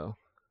finished it, though.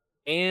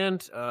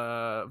 And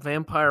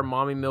Vampire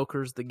Mommy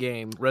Milkers the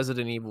game,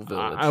 Resident Evil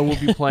Village. I will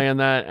be playing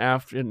that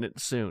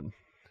soon.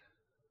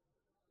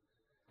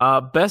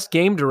 Best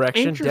game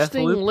direction,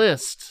 Interesting Deathloop.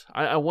 list.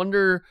 I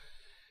wonder,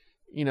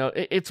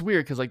 it's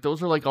weird because like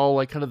those are like all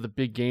like kind of the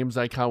big games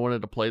I kind of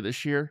wanted to play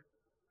this year,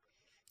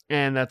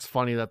 and that's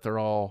funny that they're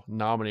all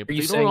nominated. Are But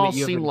you they saying don't all that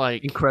you have seem an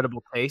like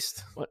incredible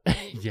taste?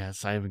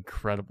 Yes, I have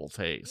incredible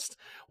taste.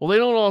 Well, they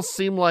don't all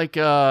seem like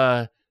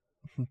they're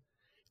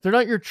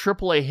not your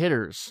AAA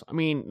hitters. I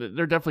mean,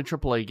 they're definitely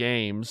AAA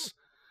games.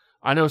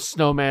 I know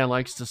Snowman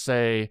likes to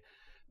say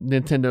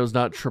Nintendo's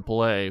not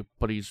AAA,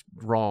 but he's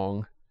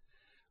wrong.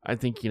 I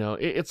think,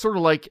 it's sort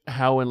of like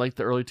how in like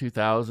the early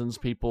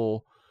 2000s,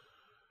 people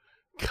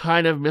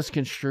kind of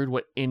misconstrued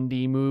what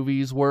indie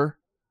movies were.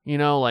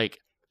 Like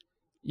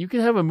you can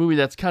have a movie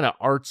that's kind of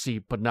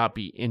artsy, but not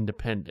be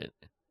independent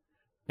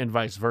and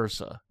vice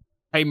versa.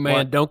 Hey man,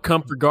 What? don't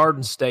come for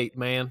Garden State,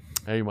 man.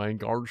 Hey, my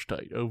Garden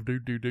State. Oh,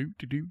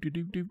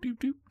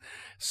 do.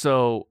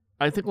 So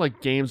I think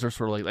like games are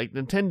sort of like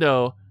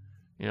Nintendo,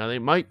 they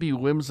might be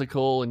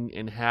whimsical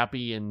and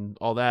happy and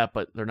all that,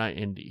 but they're not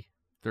indie.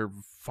 They're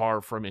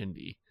far from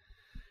indie.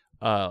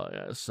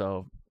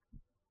 So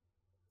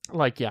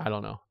like, yeah, I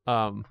don't know.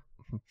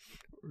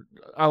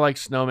 I like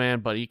Snowman,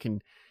 but he can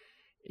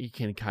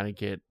kind of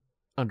get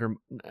under.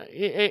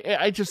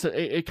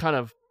 It kind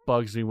of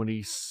bugs me when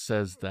he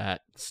says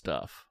that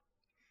stuff,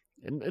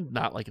 and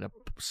not like in a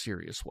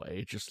serious way.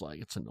 It's just like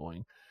it's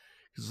annoying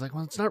because it's like,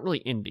 well, it's not really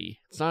indie.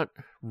 It's not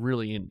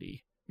really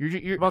indie.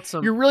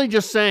 You're really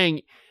just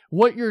saying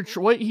what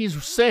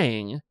he's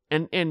saying,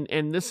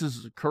 and this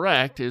is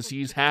correct. Is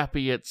he's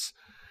happy it's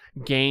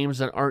games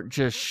that aren't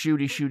just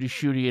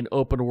shooty and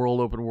open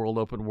world.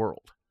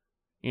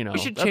 We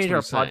should that's change what our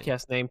he's saying.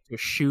 podcast name to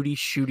Shooty.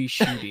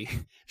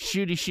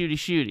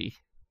 Shooty.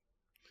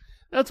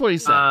 That's what he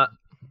said.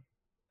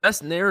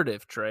 Best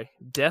narrative, Trey.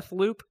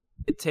 Deathloop,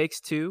 It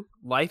Takes Two,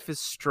 Life is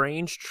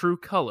Strange, True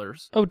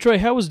Colors. Oh, Trey,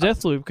 how was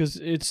Deathloop? Because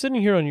it's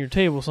sitting here on your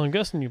table, so I'm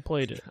guessing you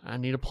played it. I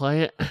need to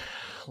play it.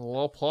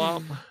 Little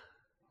plop.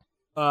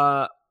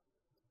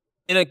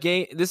 In a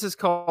game, this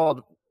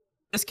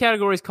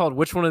category is called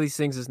Which One of These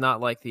Things is Not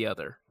Like the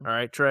Other. All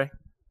right, Trey?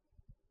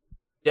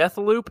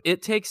 Deathloop,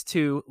 It Takes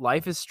Two,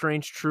 Life is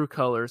Strange, True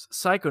Colors,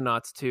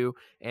 Psychonauts 2,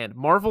 and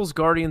Marvel's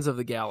Guardians of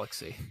the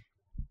Galaxy.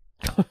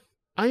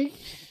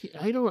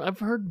 I've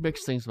heard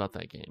mixed things about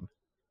that game.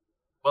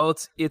 Well,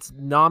 it's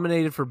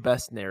nominated for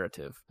Best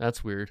Narrative.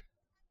 That's weird.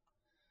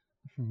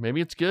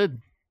 Maybe it's good.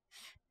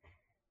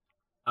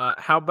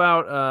 How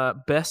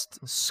about Best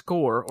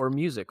Score or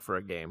Music for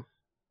a game?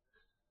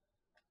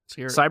 Let's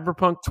hear it.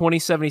 Cyberpunk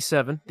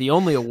 2077, the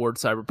only award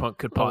Cyberpunk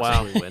could Oh, wow.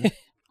 possibly win.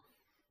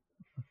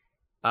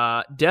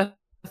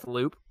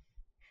 Deathloop,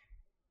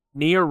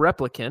 Nier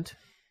Replicant.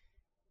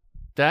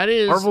 That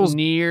is Marvel's-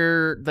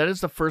 That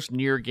is the first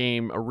Nier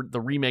game,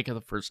 the remake of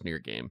the first Nier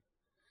game.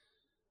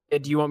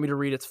 Do you want me to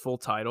read its full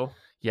title?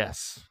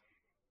 Yes.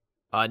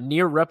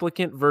 Nier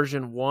Replicant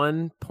version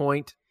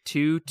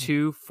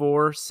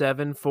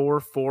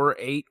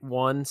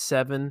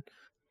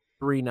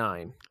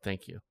 1.22474481739.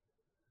 Thank you.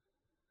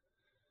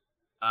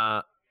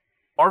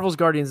 Marvel's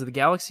Guardians of the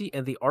Galaxy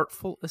and The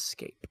Artful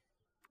Escape.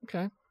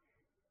 Okay.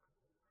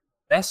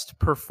 Best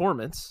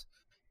Performance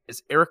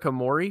is Erica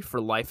Mori for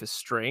Life is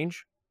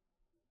Strange.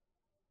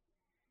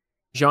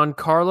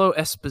 Giancarlo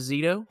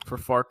Esposito for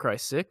Far Cry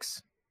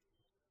 6.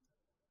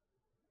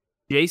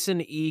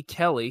 Jason E.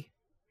 Kelly,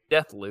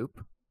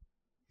 Deathloop.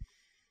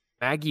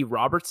 Maggie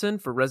Robertson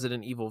for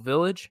Resident Evil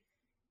Village.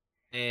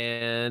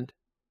 And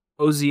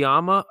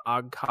Oziyama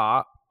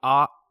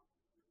Akagi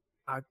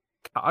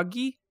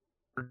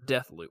for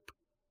Deathloop.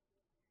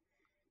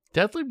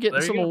 Deathloop getting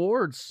There you some go.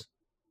 awards.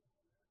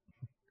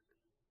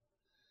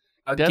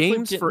 Definitely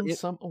Games getting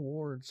some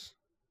awards.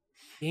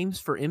 Games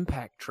for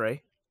impact,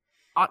 Trey.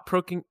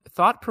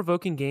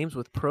 Thought-provoking games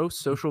with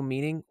pro-social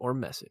meaning or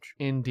message.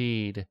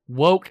 Indeed.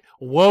 Woke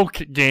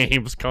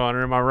games,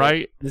 Connor. Am I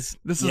right? This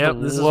is Yep,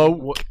 the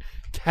woke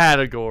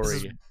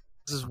category.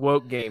 This is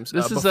woke games.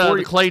 This is before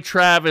the Clay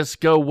Travis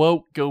go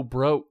woke, go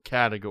broke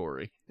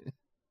category.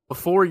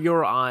 Before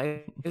Your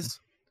Eyes,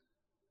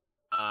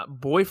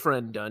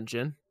 Boyfriend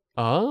Dungeon,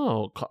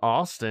 Oh,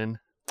 Austin.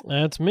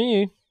 That's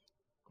me.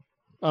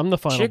 I'm the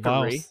final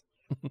Chicory, boss.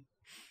 I heard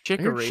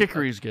Chicory,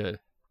 Chicory's good.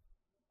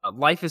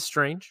 Life is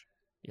Strange,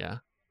 Yeah.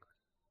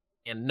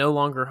 and No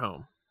Longer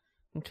Home.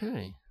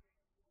 Okay.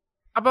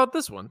 How about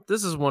this one?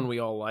 This is one we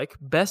all like.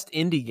 Best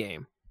indie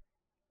game.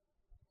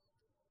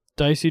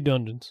 Dicey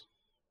Dungeons.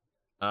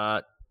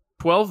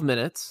 12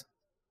 minutes.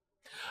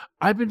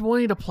 I've been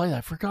wanting to play that.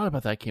 I forgot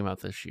about that came out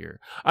this year.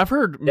 I've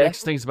heard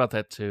mixed things about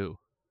that too.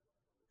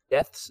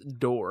 Death's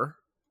Door.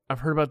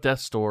 I've heard about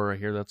Death's Door. I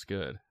hear that's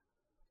good.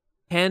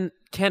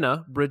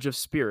 Kenna, Bridge of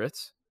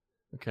Spirits.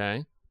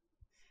 Okay.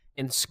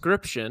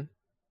 Inscription.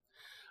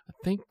 I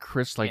think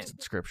Chris likes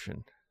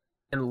Inscription.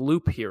 And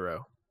Loop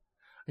Hero.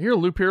 I hear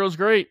Loop Hero's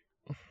great.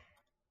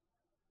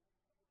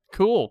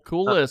 Cool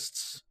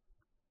lists.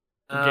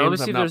 Let me Games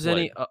see I've if not there's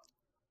played.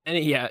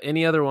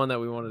 any other one that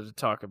we wanted to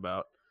talk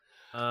about.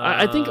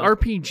 I think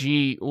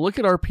RPG. Look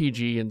at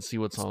RPG and see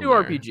what's let's on do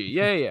there. RPG.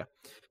 Yeah.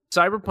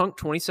 Cyberpunk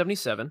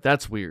 2077.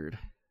 That's weird.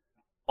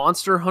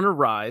 Monster Hunter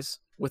Rise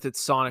with its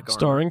Sonic armor.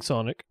 Starring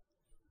Sonic.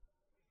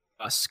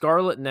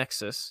 Scarlet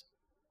Nexus.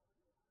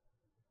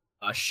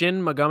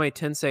 Shin Megami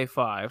Tensei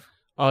 5.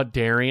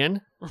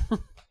 Darian.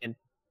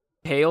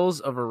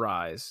 Tales of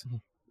Arise.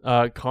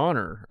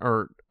 Connor.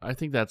 Or I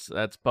think that's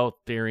both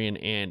Darian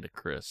and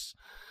Chris.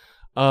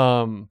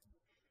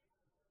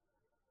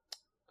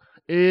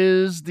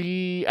 Is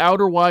the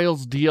Outer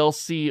Wilds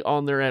DLC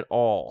on there at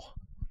all?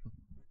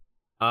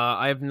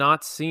 I have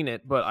not seen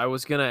it, but I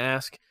was going to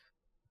ask,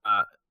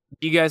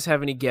 do you guys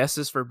have any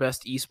guesses for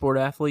best esport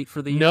athlete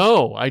for the year?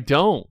 No, I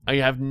don't. I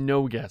have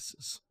no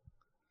guesses.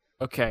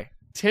 Okay.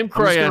 Tim I'm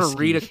just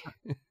Krajewski.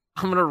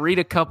 going to read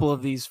a couple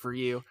of these for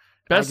you.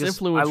 Best I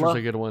Influencer's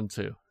a good one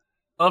too.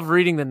 love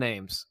reading the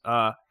names.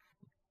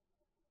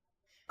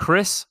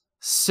 Chris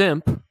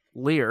Simp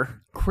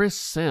Lear. Chris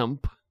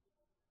Simp.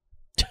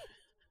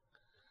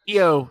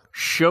 Theo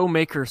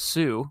Showmaker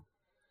Sue.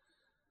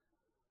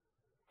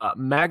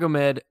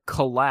 Magomed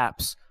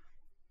Collapse.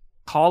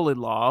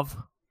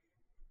 Kolilov.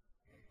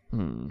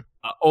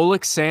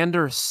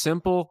 Alexander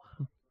Simple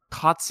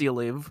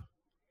Kotsilev.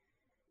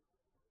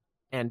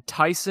 And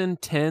Tyson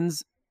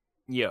Tens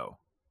Yo.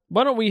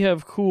 Why don't we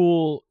have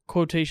cool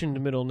quotation to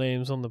middle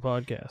names on the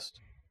podcast?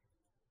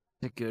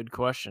 A good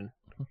question.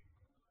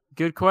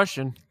 Good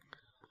question.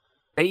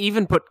 They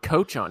even put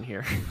Coach on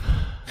here.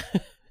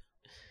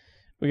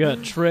 We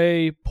got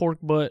Trey, Pork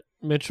Butt,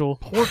 Mitchell.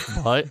 Pork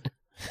butt.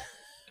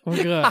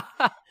 We got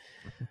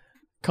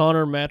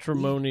Connor,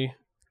 Matrimony,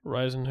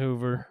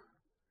 Reisenhoover.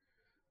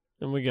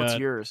 And we What's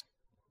got yours?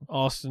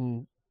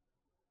 Austin,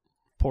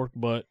 Pork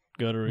Butt,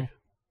 Guttery.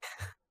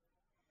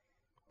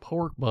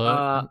 Pork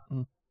butt.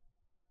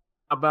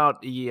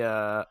 About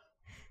the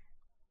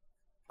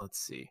let's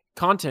see.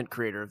 Content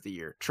creator of the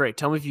year. Trey,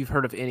 tell me if you've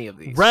heard of any of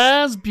these.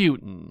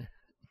 Rasputin.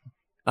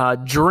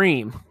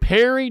 Dream.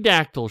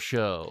 Perrydactyl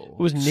Show.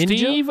 Was Ninja?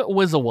 Steve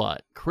Wizawat.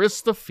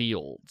 Krista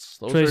Fields.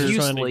 Those Trey's are just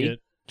trying to usually- get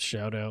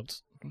shout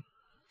outs.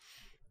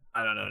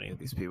 I don't know any of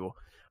these people.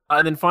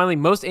 And then finally,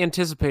 most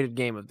anticipated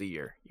game of the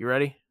year. You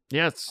ready?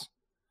 Yes.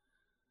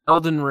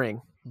 Elden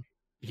Ring.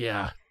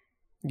 Yeah.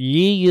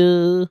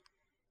 Yeah.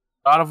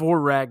 God of War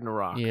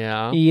Ragnarok.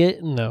 Yeah. Yeah.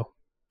 No.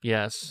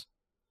 Yes.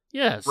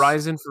 Yes.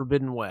 Horizon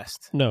Forbidden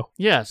West. No.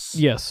 Yes.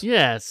 Yes.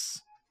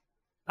 Yes.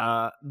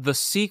 The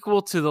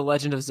sequel to The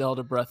Legend of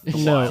Zelda Breath of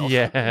the No. Wild.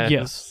 Yes.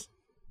 Yes.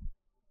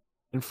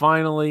 And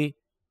finally,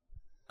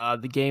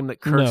 the game that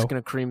Kurt's No.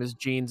 going to cream his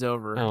jeans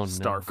over. Oh, no.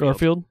 Starfield.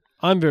 Garfield.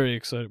 I'm very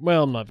excited.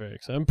 Well, I'm not very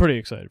excited. I'm pretty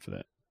excited for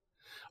that.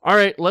 All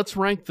right, let's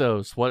rank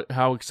those.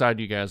 How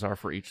excited you guys are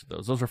for each of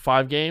those? Those are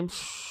 5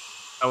 games.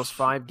 That was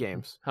 5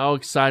 games. How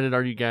excited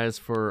are you guys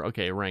for?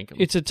 Okay, rank them.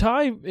 It's a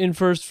tie in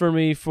first for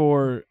me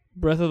for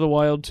Breath of the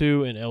Wild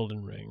 2 and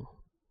Elden Ring.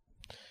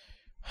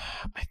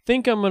 I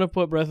think I'm going to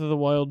put Breath of the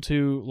Wild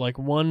 2 like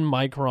 1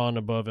 micron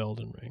above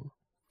Elden Ring.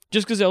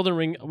 Just because Elden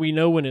Ring, we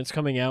know when it's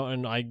coming out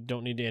and I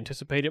don't need to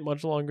anticipate it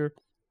much longer.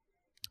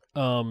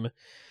 So I'm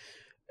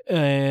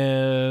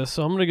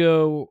going to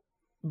go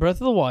Breath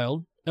of the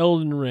Wild,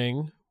 Elden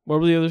Ring. What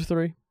were the other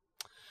 3?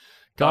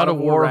 God of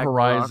War, Ragnarok.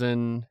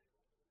 Horizon,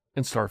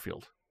 and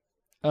Starfield.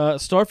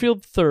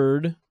 Starfield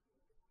 3rd.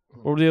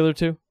 What were the other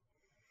 2?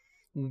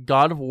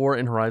 God of War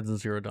and Horizon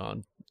Zero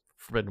Dawn,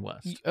 Forbidden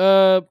West.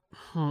 I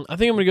think I'm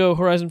going to go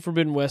Horizon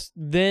Forbidden West,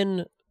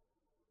 then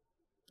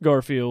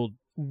Garfield,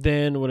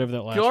 then whatever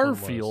that last one was.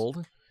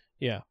 Garfield,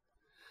 Yeah.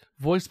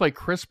 voiced by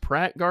Chris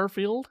Pratt.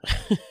 Garfield.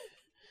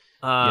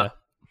 Yeah.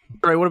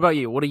 Trey, what about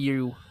you? What are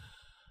you?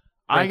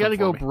 I rank got to them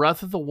go for me?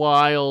 Breath of the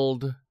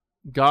Wild,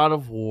 God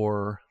of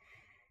War.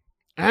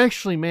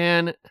 Actually,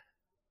 man,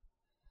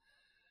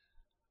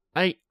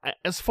 I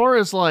as far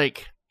as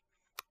like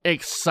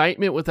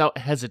excitement without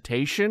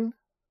hesitation,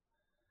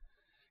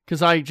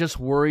 because I just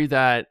worry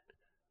that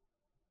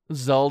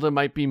Zelda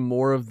might be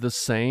more of the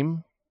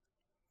same.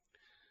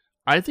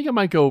 I think I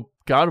might go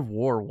God of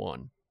War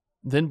 1,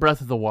 then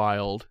Breath of the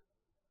Wild,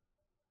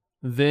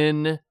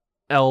 then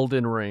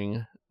Elden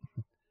Ring,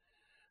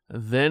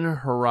 then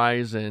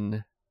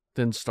Horizon,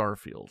 then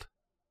Starfield.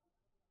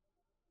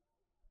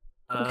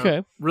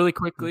 Okay. Really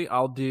quickly,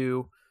 I'll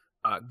do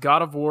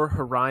God of War,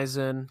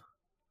 Horizon,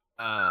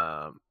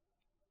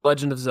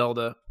 Legend of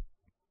Zelda,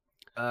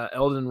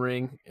 Elden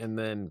Ring, and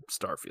then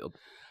Starfield.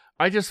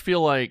 I just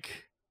feel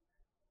like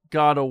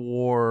God of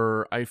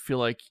War, I feel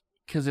like,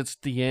 because it's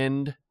the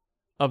end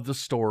of the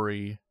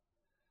story,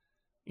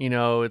 you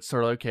know, it's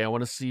sort of, okay, I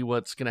want to see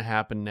what's going to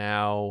happen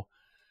now.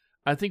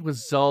 I think with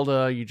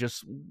Zelda,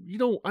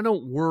 I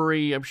don't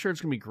worry. I'm sure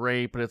it's going to be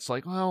great, but it's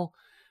like, well,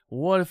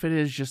 what if it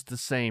is just the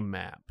same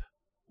map?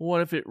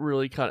 What if it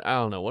really I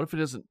don't know. What if it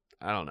isn't?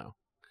 I don't know.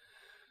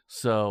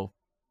 So,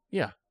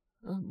 yeah.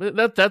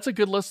 But that's a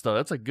good list, though.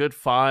 That's a good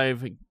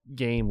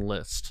 5-game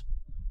list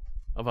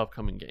of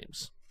upcoming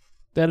games.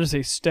 That is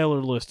a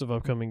stellar list of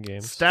upcoming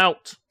games.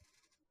 Stout.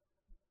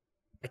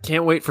 I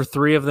can't wait for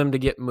 3 of them to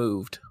get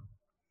moved.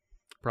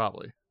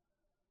 Probably.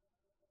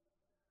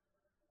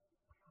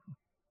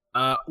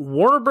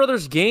 Warner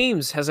Brothers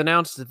Games has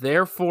announced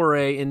their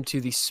foray into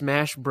the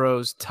Smash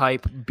Bros.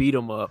 Type beat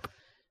 'em up.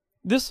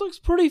 This looks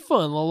pretty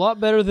fun. A lot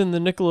better than the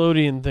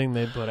Nickelodeon thing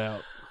they put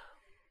out.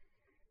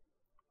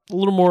 A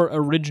little more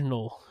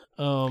original.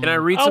 Can I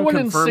read I some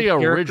wouldn't confirmed say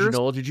characters?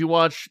 original. Did you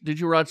watch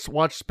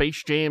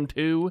Space Jam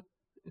 2?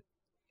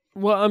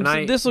 Well,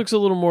 Can this looks a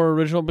little more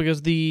original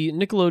because the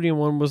Nickelodeon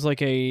one was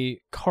like a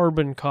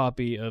carbon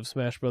copy of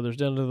Smash Brothers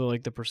down to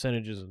the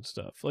percentages and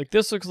stuff. Like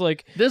this looks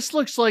like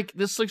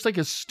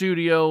a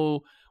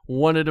studio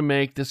wanted to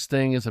make this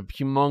thing as a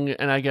humongous,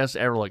 and I guess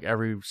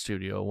every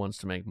studio wants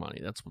to make money.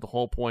 That's what the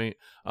whole point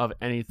of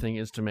anything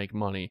is, to make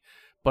money.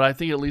 But I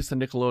think at least the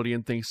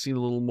Nickelodeon thing seemed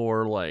a little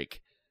more like,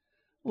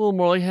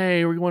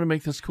 hey, we want to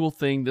make this cool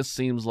thing. This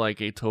seems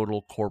like a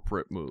total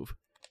corporate move.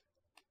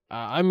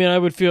 I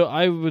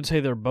would say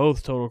they're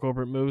both total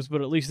corporate moves,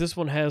 but at least this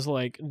one has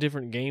like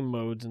different game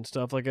modes and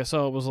stuff. Like I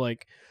saw it was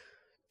like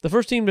the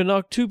first team to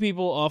knock 2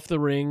 people off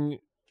the ring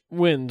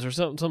wins or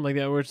something like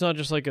that, where it's not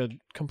just like a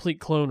complete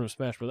clone of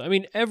Smash Bros. I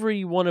mean,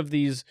 every one of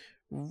these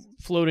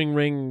floating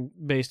ring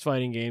based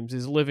fighting games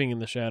is living in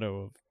the shadow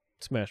of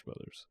Smash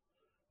Brothers.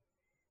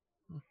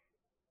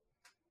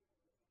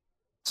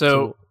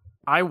 So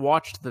I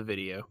watched the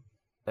video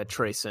that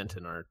Trey sent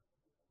in our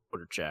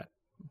Twitter chat.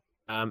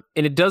 And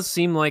it does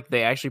seem like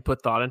they actually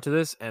put thought into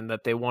this and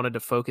that they wanted to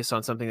focus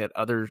on something that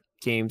other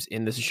games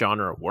in this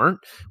genre weren't,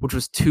 which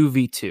was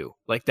 2v2.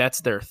 Like,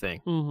 that's their thing.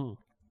 Mm-hmm.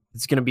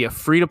 It's going to be a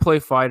free-to-play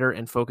fighter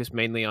and focus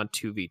mainly on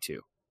 2v2. It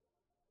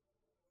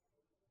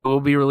will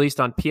be released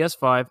on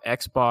PS5,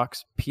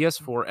 Xbox,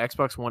 PS4,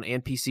 Xbox One,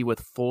 and PC with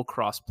full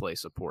cross-play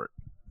support.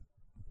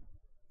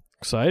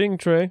 Exciting,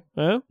 Trey.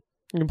 Huh?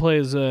 You can play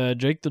as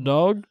Jake the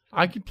dog.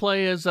 I could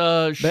play as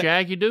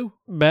Shaggy Doo.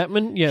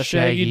 Batman? Yeah,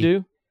 Shaggy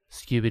Doo.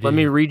 Scooby-Doo. Let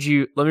me read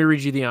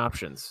you the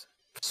options.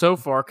 So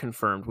far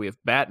confirmed, we have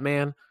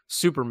Batman,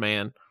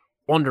 Superman,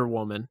 Wonder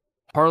Woman,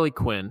 Harley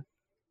Quinn,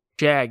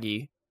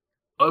 Shaggy,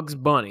 Bugs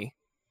Bunny,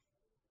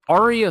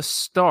 Arya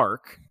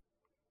Stark,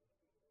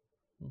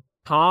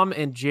 Tom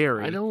and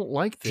Jerry. I don't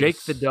like this.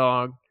 Jake the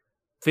dog,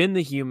 Finn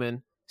the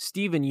human,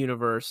 Steven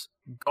Universe,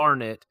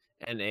 Garnet,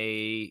 and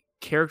a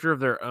character of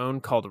their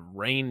own called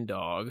Rain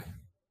Dog.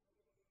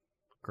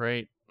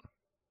 Great.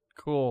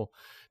 Cool.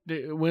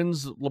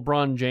 When's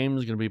LeBron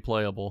James going to be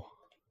playable?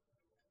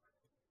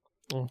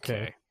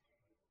 Okay.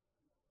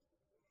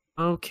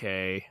 Come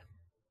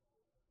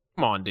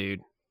on, dude.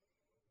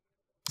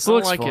 This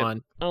looks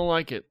fun. I don't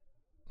like it.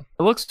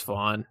 It looks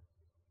fun.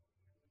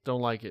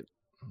 Don't like it.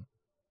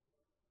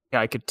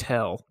 Yeah, I could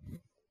tell.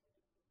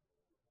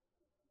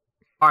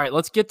 All right,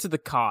 let's get to the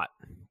cot.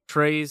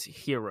 Trey's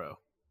hero.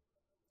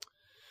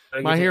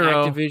 My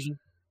hero.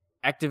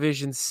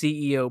 Activision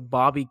CEO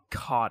Bobby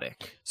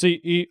Kotick.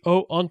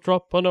 CEO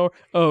entrepreneur.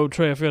 Oh,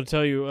 Trey, I forgot to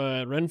tell you,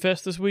 at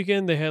Renfest this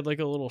weekend, they had like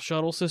a little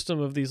shuttle system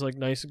of these like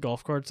nice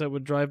golf carts that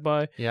would drive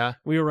by. Yeah.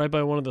 We were right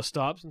by one of the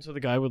stops, and so the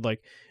guy would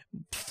like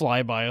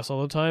fly by us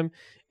all the time,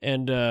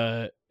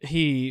 and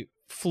he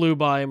flew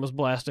by and was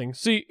blasting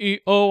CEO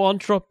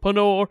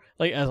entrepreneur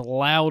like as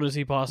loud as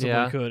he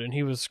possibly could, and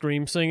he was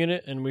scream singing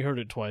it, and we heard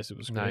it twice. It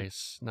was great.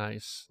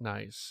 Nice.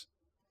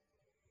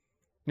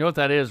 You know what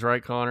that is,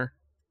 right, Connor?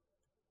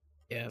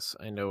 Yes,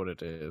 I know what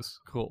it is.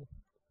 Cool.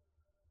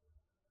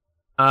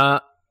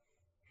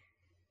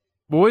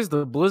 Boys,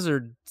 the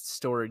Blizzard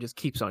story just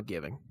keeps on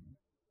giving.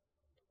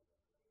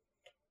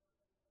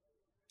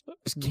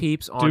 Just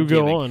keeps on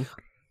giving. Go on.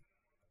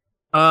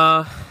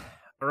 All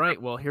right,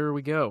 well, here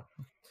we go.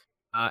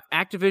 A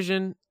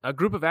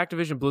group of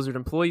Activision Blizzard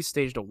employees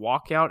staged a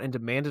walkout and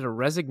demanded a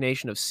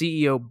resignation of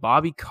CEO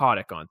Bobby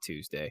Kotick on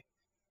Tuesday,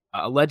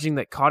 alleging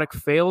that Kotick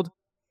failed.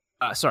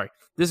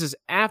 This is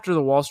after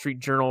the Wall Street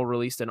Journal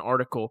released an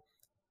article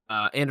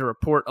and a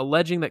report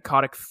alleging that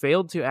Kotick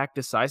failed to act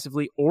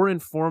decisively or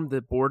inform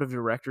the board of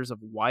directors of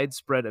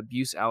widespread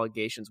abuse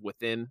allegations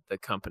within the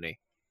company.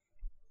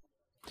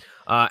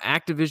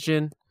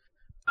 Activision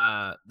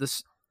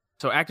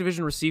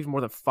received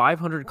more than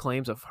 500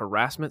 claims of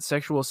harassment,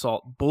 sexual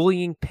assault,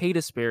 bullying, pay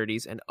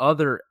disparities, and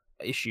other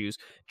issues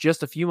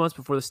just a few months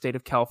before the state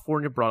of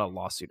California brought a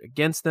lawsuit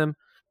against them.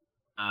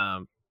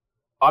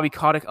 Bobby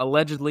Kotick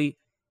allegedly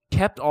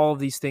kept all of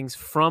these things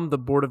from the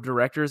board of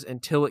directors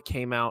until it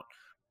came out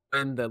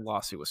when the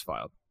lawsuit was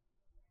filed.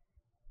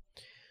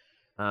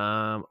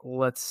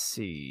 Let's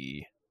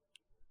see.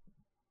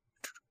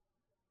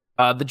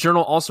 The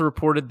Journal also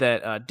reported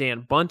that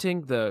Dan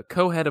Bunting, the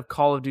co-head of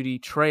Call of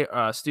Duty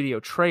studio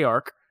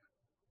Treyarch,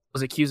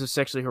 was accused of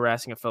sexually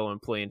harassing a fellow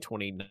employee in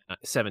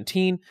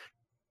 2017.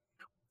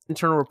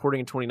 Internal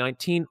reporting in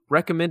 2019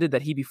 recommended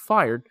that he be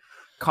fired.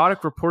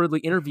 Kotick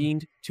reportedly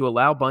intervened to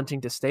allow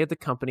Bunting to stay at the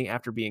company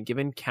after being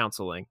given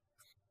counseling.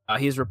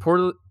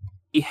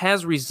 He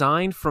has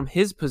resigned from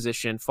his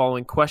position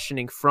following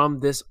questioning from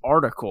this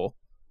article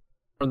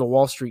from the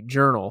Wall Street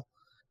Journal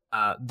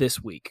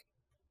this week.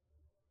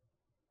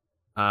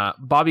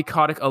 Bobby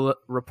Kotick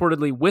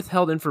reportedly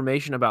withheld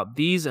information about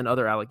these and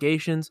other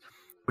allegations,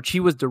 which he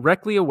was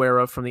directly aware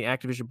of from the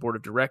Activision board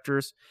of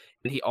directors,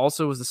 and he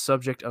also was the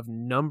subject of a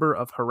number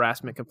of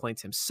harassment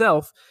complaints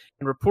himself,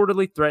 and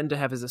reportedly threatened to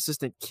have his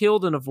assistant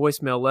killed in a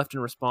voicemail left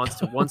in response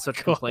to one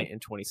such complaint in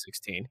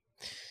 2016.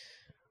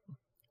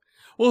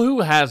 Well,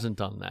 who hasn't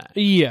done that?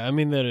 Yeah, I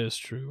mean, that is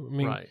true. I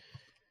mean, Right.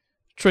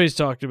 Trey's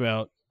talked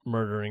about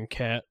murdering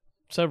Kat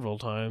several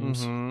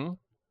times. Mm-hmm.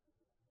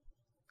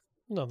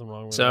 Nothing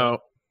wrong with that.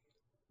 So,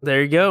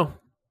 there you go.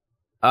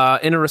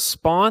 In a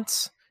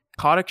response,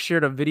 Kotick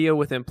shared a video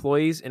with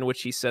employees in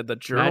which he said the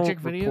Journal Magic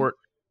video? report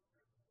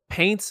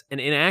paints an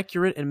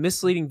inaccurate and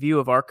misleading view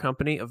of our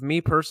company, of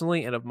me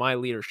personally, and of my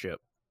leadership.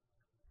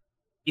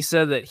 He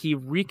said that he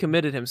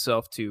recommitted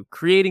himself to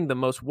creating the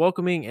most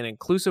welcoming and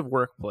inclusive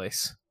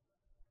workplace.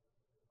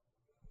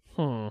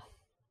 So,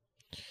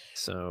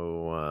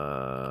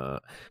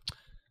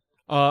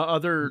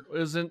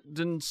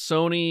 didn't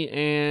Sony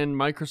and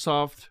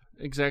Microsoft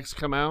execs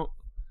come out?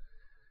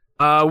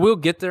 we'll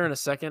get there in a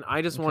second.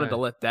 I just wanted Okay. to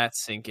let that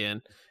sink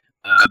in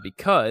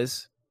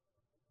because,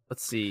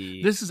 let's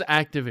see. This is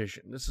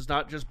Activision. This is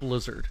not just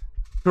Blizzard.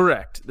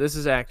 Correct. This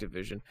is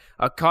Activision.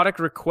 Kotick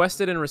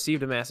requested and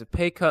received a massive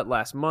pay cut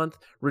last month,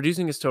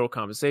 reducing his total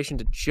compensation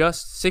to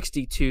just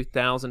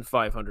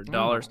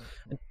 $62,500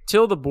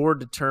 until the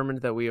board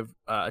determined that we have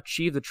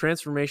achieved the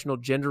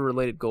transformational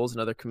gender-related goals and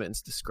other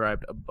commitments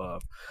described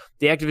above.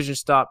 The Activision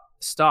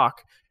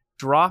stock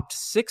dropped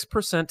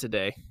 6%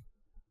 today.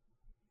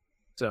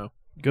 So,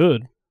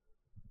 Good.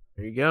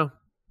 there you go.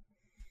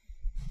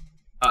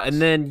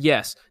 And then,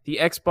 yes, the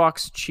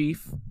Xbox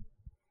chief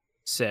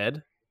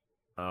said...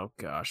 Oh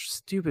gosh,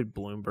 stupid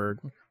Bloomberg.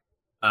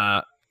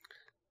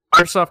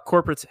 Microsoft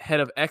corporate's head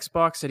of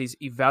Xbox said he's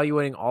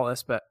evaluating all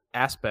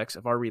aspects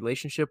of our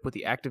relationship with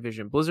the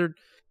Activision Blizzard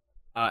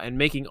and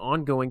making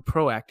ongoing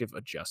proactive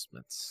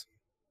adjustments.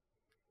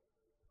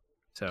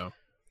 So,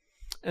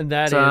 And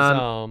that is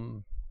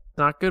Son.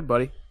 not good,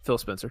 buddy. Phil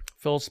Spencer.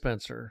 Phil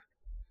Spencer.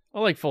 I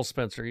like Phil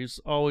Spencer. He's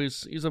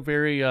a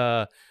very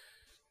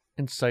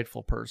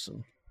insightful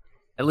person.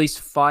 At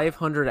least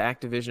 500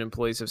 Activision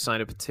employees have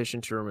signed a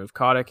petition to remove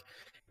Kotick,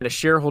 and a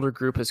shareholder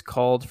group has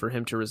called for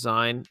him to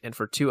resign and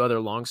for 2 other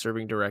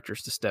long-serving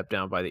directors to step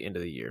down by the end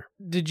of the year.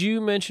 Did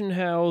you mention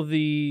how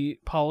the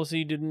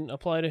policy didn't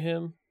apply to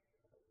him?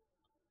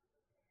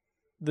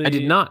 I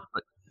did not.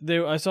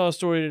 I saw a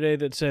story today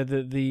that said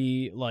that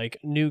the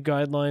new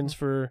guidelines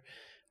for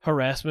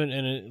harassment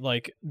and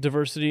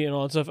diversity and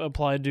all that stuff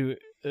applied to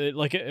it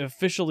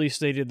officially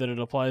stated that it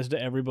applies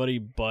to everybody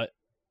but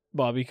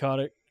Bobby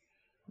Kotick.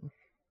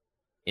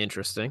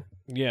 Interesting.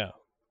 Yeah,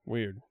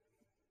 weird.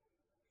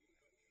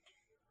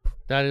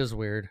 That is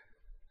weird.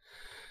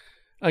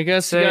 I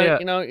guess Say,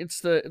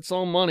 it's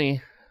all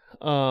money.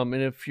 And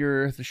if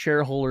the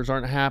shareholders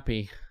aren't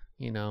happy,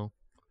 if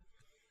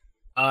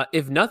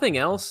nothing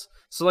else,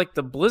 so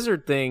the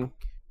Blizzard thing,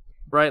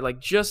 right?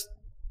 Just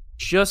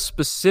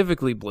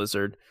specifically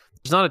Blizzard.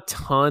 There's not a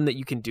ton that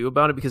you can do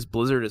about it because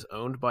Blizzard is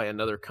owned by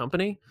another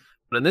company.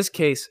 But in this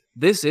case,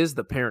 this is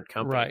the parent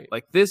company.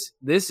 Right. This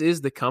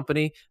is the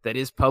company that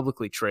is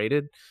publicly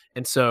traded.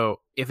 And so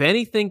if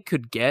anything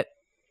could get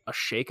a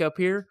shakeup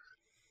here,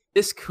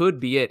 this could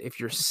be it. If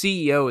your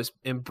CEO is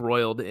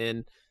embroiled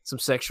in some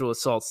sexual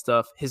assault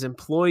stuff, his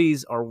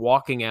employees are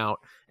walking out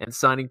and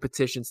signing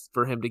petitions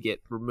for him to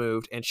get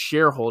removed, and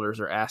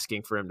shareholders are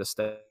asking for him to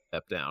step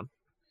down.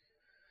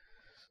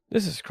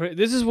 This is crazy.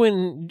 This is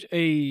when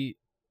a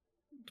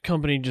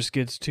company just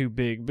gets too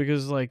big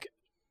because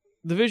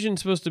the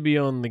vision's supposed to be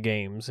on the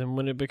games, and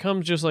when it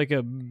becomes just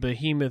a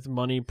behemoth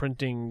money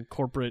printing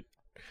corporate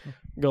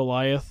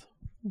Goliath,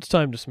 it's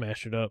time to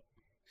smash it up.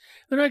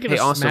 they're not going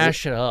to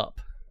smash it up.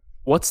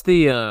 What's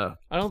the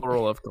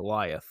plural of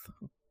Goliath?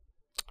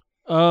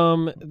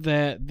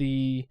 That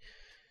the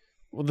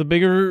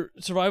bigger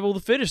survival of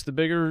the fittest, the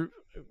bigger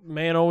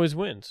man always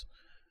wins.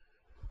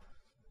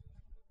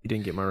 You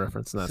didn't get my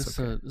reference, and that's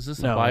okay. Is this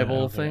a No,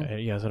 Bible no, thing?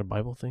 Yeah, is that a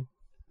Bible thing?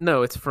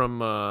 No, it's from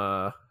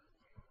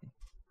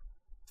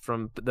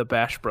the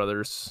Bash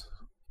Brothers.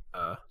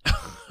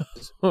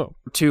 Oh.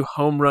 Two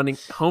home run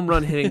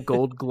hitting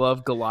Gold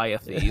Glove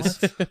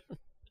Goliathies.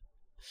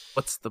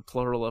 What's the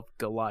plural of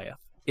Goliath?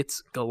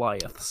 It's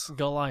Goliaths.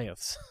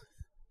 Goliaths.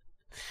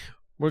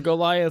 We're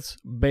Goliaths,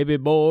 baby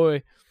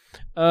boy.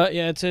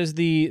 Yeah, it says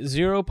the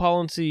zero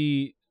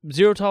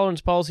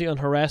tolerance policy on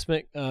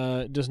harassment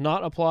does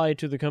not apply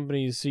to the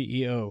company's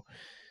CEO.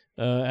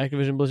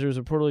 Activision Blizzard has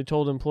reportedly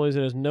told employees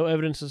it has no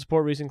evidence to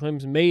support recent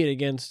claims made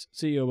against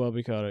CEO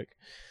Bobby Kotick.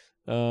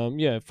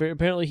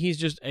 Apparently he's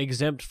just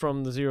exempt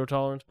from the zero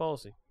tolerance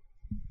policy.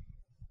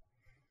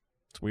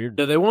 It's weird.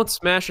 No, they won't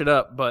smash it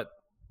up, but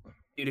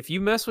dude, if you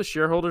mess with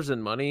shareholders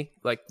and money,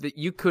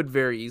 you could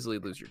very easily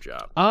lose your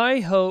job. I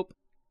hope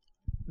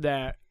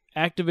that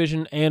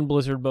Activision and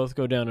Blizzard both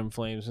go down in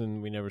flames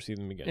and we never see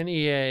them again. And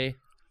EA.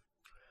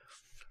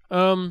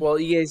 Well,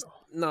 EA's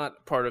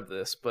not part of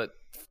this, but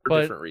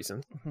for different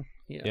reasons.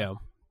 Yeah.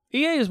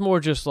 EA is more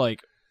just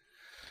like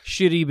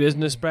shitty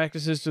business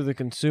practices to the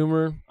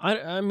consumer.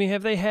 I mean,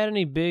 have they had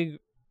any big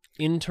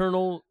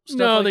internal stuff?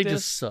 No, like they this?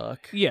 just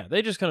suck. Yeah,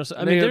 they just kind of.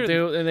 I They-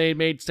 mean, they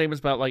made statements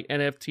about like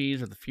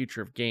NFTs or the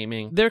future of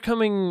gaming. they're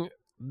coming.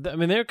 I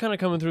mean, they're kind of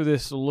coming through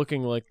this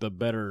looking like the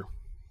better.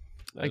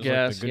 I like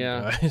guess, the good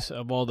yeah. guys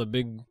of all the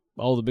big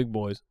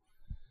boys.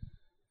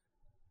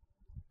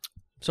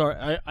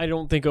 Sorry, I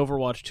don't think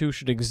Overwatch 2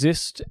 should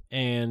exist,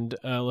 and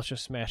let's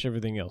just smash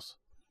everything else.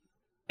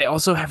 They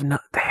also have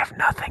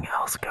nothing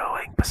else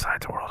going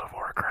besides World of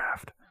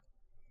Warcraft.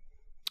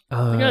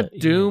 They got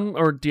Doom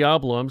or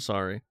Diablo. I'm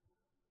sorry,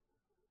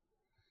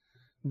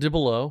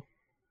 Diablo.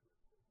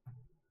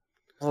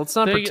 Well, let's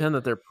not They- pretend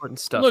that they're putting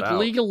stuff Look, out.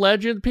 League of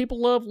Legends.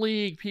 People love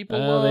League. People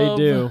They love.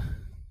 do.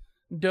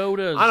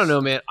 Dotas. I don't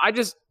know, man. I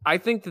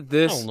think that I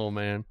this. don't know,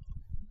 man.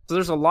 So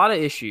there's a lot of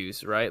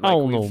issues, right? I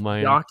don't know, we've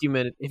man.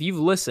 Documented. If you've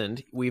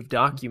listened, we've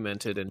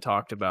documented and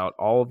talked about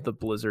all of the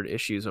Blizzard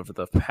issues over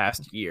the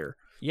past year.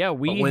 Yeah,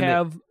 we when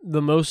have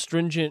the most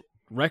stringent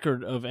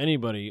record of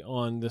anybody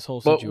on this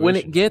whole But situation. when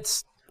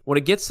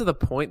it gets to the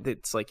point that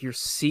it's like your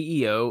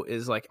CEO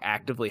is like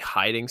actively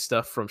hiding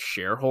stuff from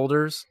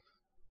shareholders,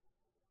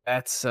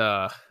 that's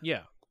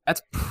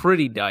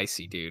pretty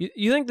dicey, dude.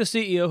 You think the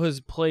CEO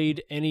has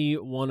played any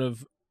one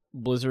of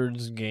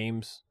Blizzard's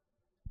games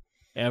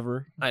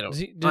ever? I don't. Does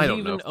he I don't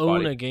even know, own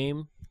Bobby. a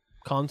game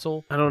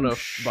console? I don't know I'm if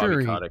sure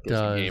Bobby he Kotick is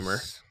a gamer.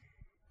 does.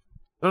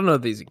 I don't know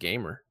if he's a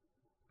gamer.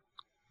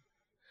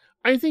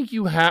 I think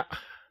you have.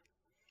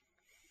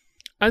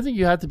 I think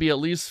you have to be at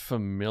least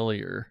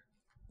familiar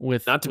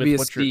with Not to with be a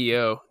what you're-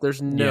 CEO.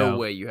 There's no Yeah.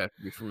 way you have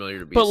to be familiar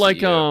to be. But a like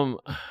CEO.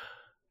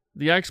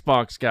 the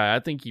Xbox guy, I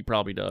think he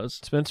probably does.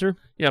 Spencer?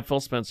 Yeah, Phil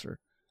Spencer.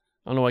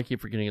 I don't know why I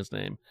keep forgetting his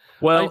name.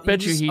 Well, I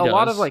bet you he a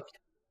lot does. of like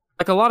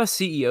a lot of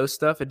CEO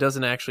stuff. It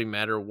doesn't actually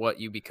matter what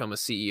you become a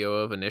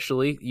CEO of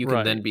initially. You can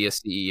Right. then be a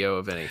CEO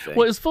of anything.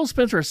 Well, is Phil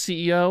Spencer a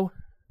CEO?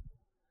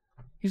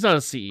 He's not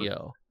a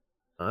CEO.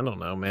 I don't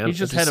know, man. He's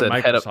just It head of said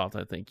Microsoft,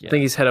 I think. Yeah. I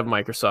think he's head of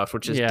Microsoft,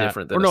 which is yeah.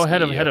 different than or no, a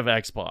head of CEO,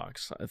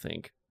 Xbox, I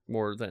think,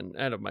 more than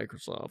head of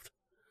Microsoft.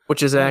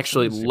 which is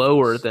actually Super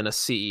lower close. than a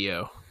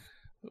CEO.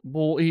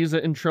 Well, he's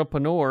an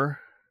entrepreneur,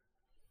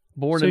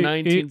 born in CEO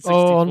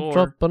 1964.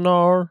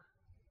 entrepreneur.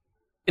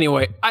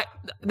 Anyway,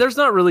 there's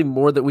not really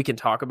more that we can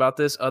talk about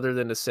this other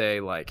than to say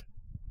like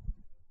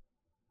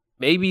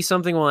maybe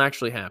something will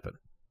actually happen.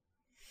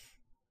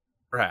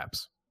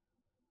 Perhaps.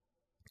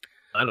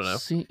 I don't know.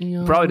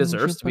 CEO Probably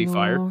deserves to be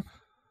fired. entrepreneur,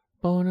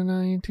 born in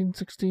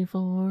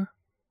 1964.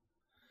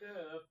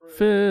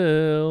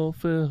 Phil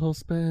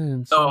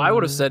Spencer. Oh, I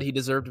would have said he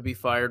deserved to be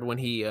fired when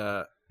he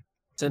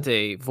sent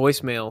a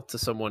voicemail to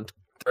someone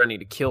threatening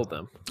to kill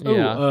them.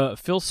 Yeah, Oh,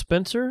 Phil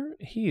Spencer,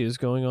 he is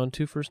going on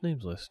 2 first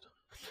names list.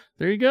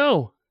 there you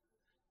go.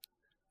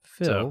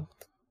 Phil So-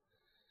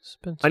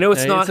 Spencer. I know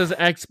it's Hey, not. It says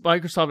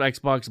Microsoft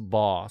Xbox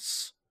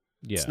boss,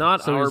 Yeah. It's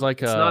not So our. he's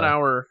like it's a- not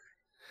our.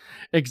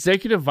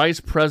 executive vice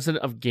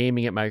president of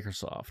gaming at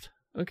Microsoft.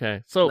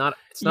 Okay, so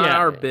It's not yeah,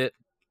 our bit.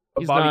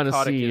 But he's Bobby not a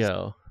Kotick is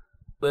CEO.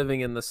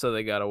 living in the so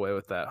they got away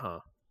with that, huh?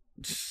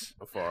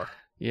 So far.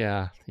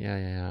 Yeah.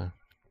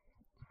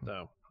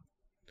 So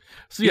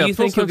So Do yeah, you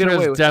Phil think he'll get Spencer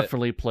away has with it?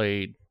 definitely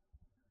played.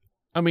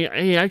 I mean,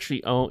 he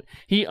actually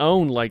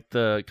owned like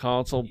the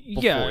console.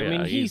 Before. Yeah, I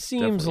mean, he he's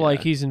seems definitely- like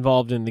yeah. he's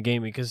involved in the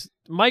gaming because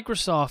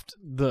Microsoft,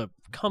 the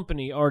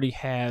company, already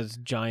has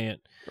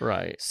giant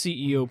right.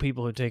 CEO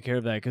people who take care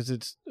of that because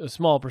it's a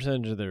small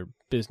percentage of their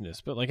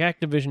business. But like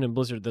Activision and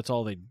Blizzard, that's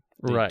all they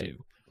Right.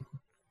 do.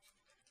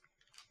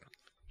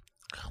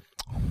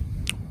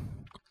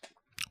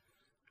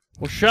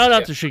 Well, shout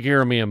out to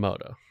Shigeru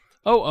Miyamoto.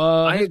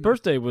 Oh, his I-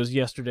 birthday was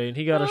yesterday, and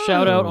he got a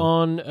shout out Oh.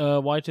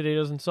 on Why Today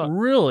Doesn't Suck.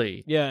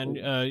 Really? Yeah, and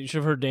you should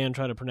have heard Dan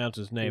try to pronounce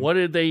his name. What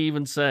did they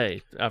even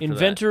say after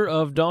Inventor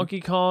of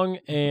Donkey Kong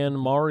and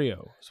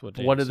Mario. Is what that?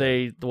 Dan What did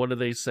said. they? What did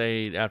they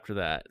say after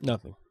that?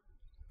 Nothing.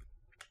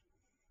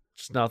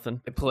 Just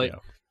nothing. I played. Yeah.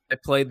 I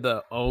played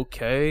the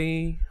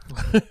okay.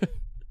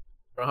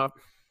 drop.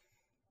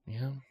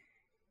 Yeah.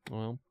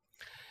 Well,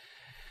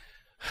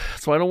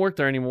 so I don't work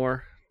there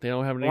anymore. They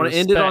don't have any I want to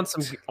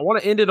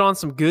end it on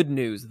some good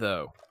news,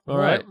 though. All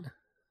right.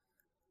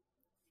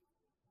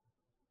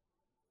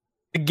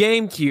 The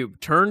GameCube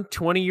turned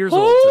 20 years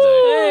old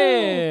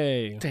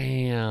today. Hey.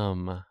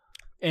 Damn.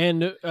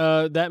 And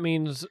that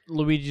means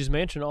Luigi's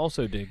Mansion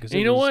also did. And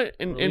you know what?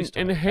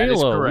 In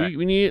Halo, correct.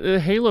 we need the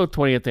Halo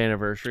 20th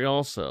anniversary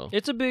also.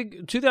 It's a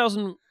big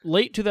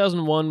late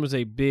 2001 was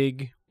a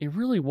big It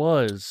really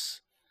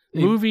was.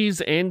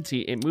 Movies and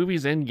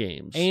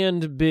games.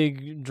 and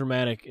big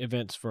dramatic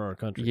events for our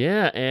country.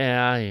 Yeah,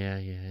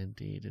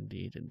 indeed.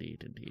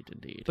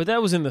 But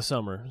that was in the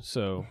summer,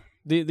 so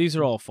these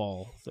are all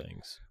fall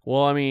things.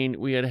 Well, I mean,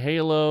 we had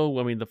Halo.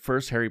 I mean, the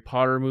first Harry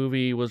Potter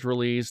movie was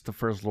released. The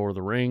first Lord of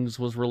the Rings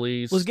was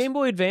released. Was Game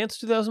Boy Advance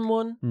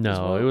 2001?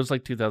 No, it was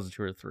like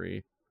 2002 or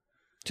 3.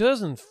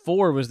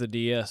 2004 was the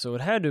DS, so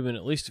it had to have been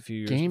at least a few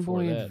years Game before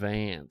Boy that.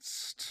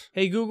 Advanced.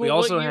 Hey Google, We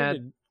also what year had-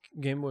 did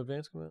Game Boy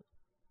Advance come out?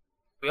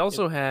 We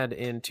also had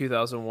in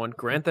 2001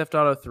 Grand Theft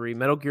Auto 3,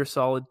 Metal Gear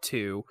Solid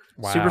 2,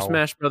 Wow. Super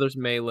Smash Bros.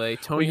 Melee,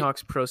 Tony We-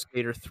 Hawk's Pro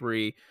Skater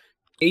 3,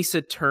 Ace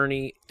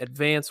Attorney,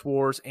 Advance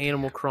Wars,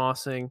 Animal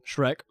Crossing,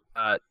 Shrek.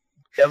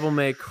 Devil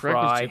May was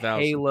Cry, 2000.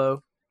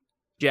 Halo,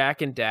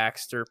 Jack and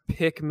Daxter,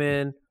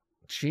 Pikmin,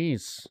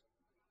 Jeez.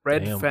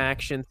 Red Damn.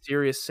 Faction,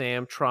 Serious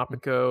Sam,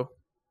 Tropico,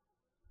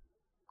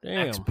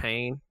 Damn. X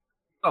Payne.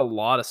 A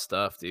lot of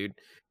stuff, dude.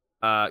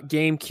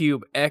 GameCube,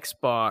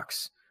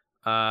 Xbox,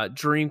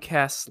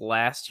 Dreamcast's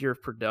last year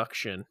of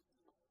production.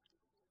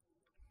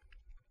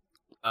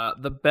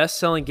 The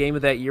best-selling game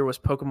of that year was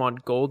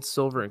Pokemon Gold,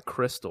 Silver, and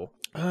Crystal.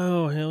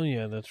 Oh hell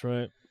yeah, that's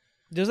right.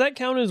 Does that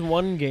count as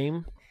one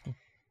game?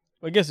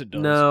 I guess it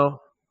does. No,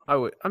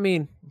 I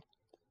mean,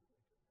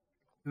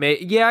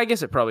 yeah, I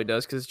guess it probably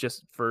does because it's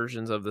just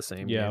versions of the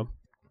same Yeah.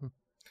 game.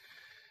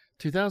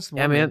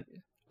 2001. Yeah, man.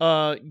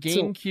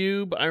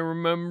 GameCube, I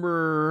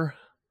remember...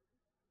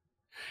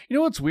 You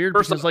know what's weird?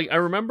 First Because, of- like, I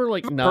remember,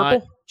 like, Purple? not...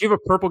 Do you have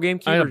a purple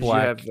GameCube? I had a or did you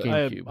black have,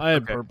 GameCube. I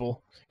had Okay.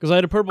 purple because I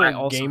had a purple I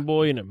also- Game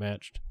Boy and it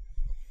matched.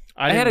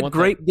 I didn't had a want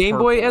great that Game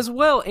Boy purple. as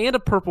well and a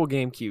purple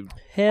GameCube.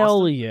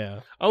 Hell yeah!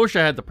 I wish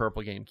I had the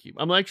purple GameCube.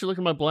 I'm actually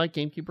looking at my black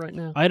GameCube right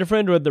now. I had a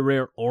friend who had the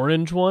rare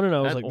orange one, and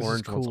I was That like, "This is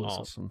orange one's cool as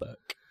awesome. fuck."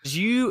 Did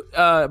you,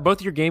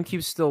 both your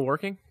GameCubes still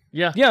working?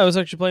 Yeah. Yeah, I was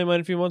actually playing mine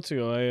a few months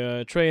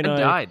ago. Trey and It I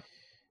died.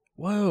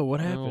 Whoa, what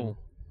happened? No.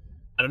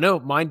 I don't know.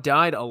 Mine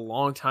died a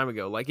long time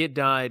ago. Like, it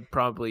died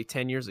probably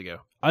 10 years ago.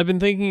 I've been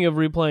thinking of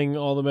replaying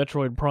all the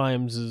Metroid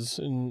Primes,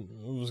 and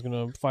I was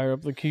gonna fire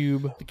up the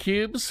cube. The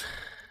cubes.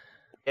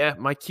 Yeah,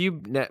 my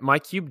cube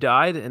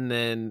died, and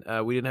then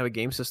we didn't have a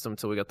game system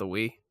until we got the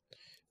Wii.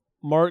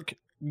 Mark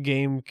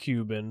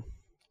GameCube.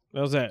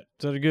 How's that? Is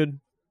that a good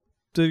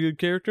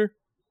character?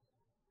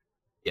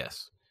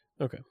 Yes.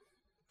 Okay.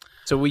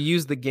 So we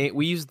used the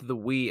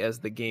Wii as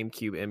the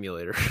GameCube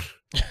emulator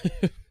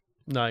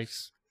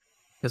Nice.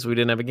 because we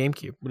didn't have a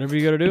GameCube. Whatever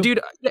you gotta do. Dude,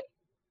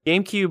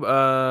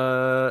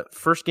 GameCube,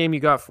 first game you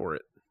got for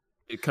it.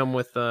 Did it come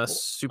with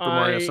Super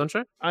Mario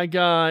Sunshine? I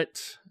got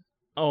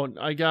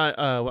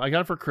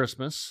it for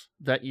Christmas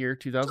that year,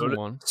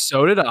 2001.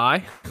 So did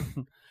I.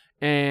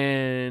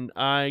 And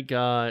I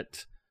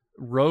got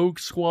Rogue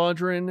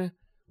Squadron,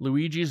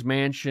 Luigi's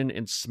Mansion,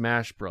 and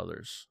Smash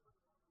Brothers.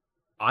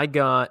 I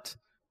got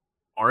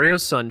Mario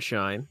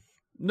Sunshine,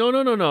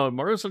 No.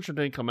 Mario Sunshine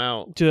didn't come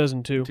out.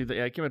 2002.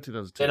 Yeah, it came out in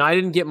 2002. and I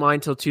didn't get mine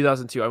till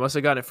 2002. I must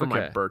have gotten it for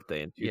my Okay.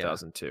 birthday in Yeah.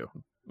 2002.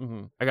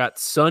 Mhm. I got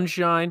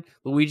Sunshine,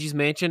 Luigi's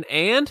Mansion,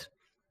 and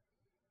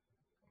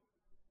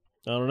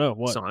I don't know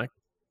what. Sonic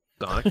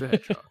the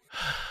Hedgehog.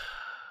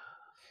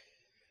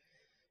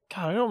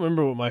 God, I don't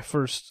remember what my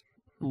first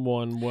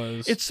one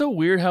was. It's so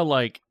weird how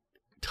like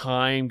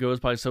time goes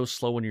by so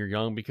slow when you're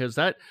young, because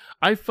that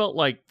I felt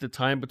like the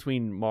time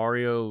between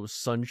Mario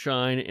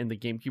Sunshine and the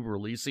GameCube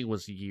releasing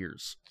was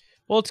years.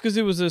 well, it's because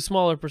it was a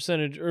smaller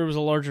percentage, or it was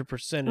a larger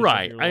percentage. of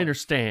Right, your I life.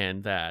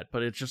 understand that,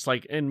 but it's just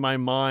like in my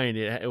mind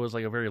it was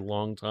like a very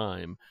long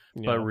time,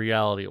 but Yeah. in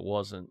reality it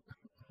wasn't.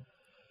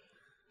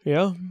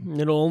 Yeah,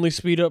 it'll only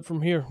speed up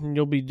from here, and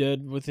you'll be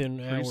dead within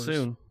Pretty hours.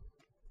 soon,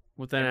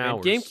 within Man,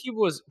 hours.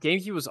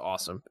 GameCube was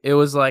awesome. It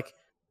was like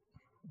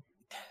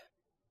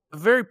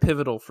very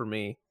pivotal for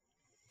me.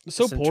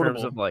 So just in portable.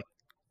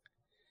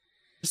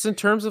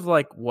 terms of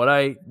like what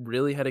I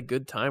really had a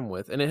good time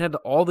with, and it had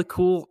all the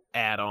cool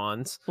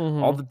add-ons,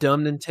 Mhm. all the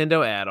dumb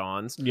Nintendo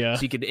add-ons, Yeah.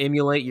 so you could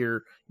emulate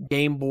your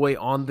Game Boy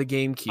on the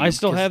GameCube. I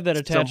still 'cause have that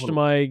it's attached to so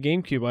my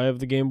GameCube. I have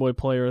the Game Boy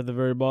player at the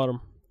very bottom.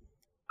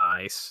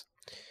 nice.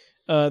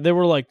 There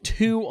were like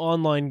 2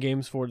 online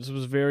games for it. This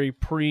was very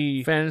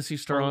pre. Fantasy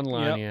Star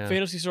Online, Yep, yeah.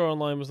 Phantasy Star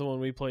Online was the one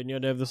we played, and you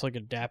had to have this like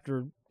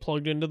adapter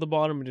plugged into the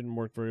bottom. It didn't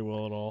work very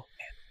well at all.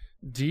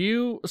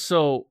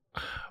 So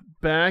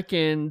back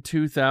in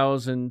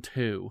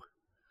 2002,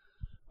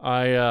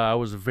 I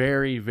was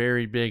very,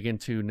 very big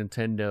into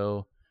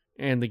Nintendo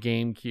and the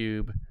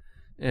GameCube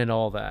and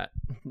all that.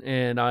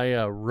 And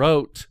I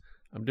wrote,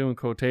 I'm doing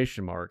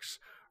quotation marks,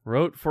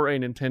 wrote for a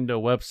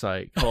Nintendo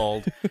website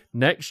called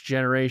Next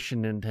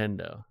Generation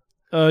Nintendo.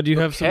 Do you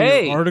have some of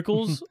Okay. your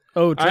articles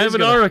Oh, I have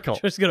an article.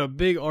 Just got a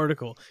big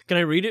article. Can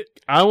I read it?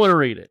 I want to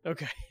read it.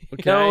 Okay.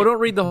 Okay. No, don't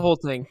read the whole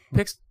thing.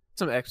 Pick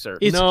some excerpts.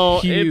 It's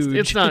huge.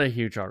 It's not a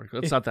huge article.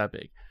 It's not that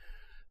big.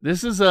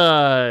 This is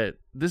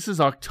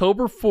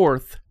October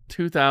 4th,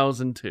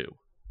 2002.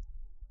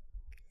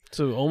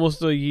 So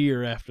almost a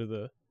year after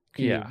the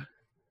Cube. Yeah.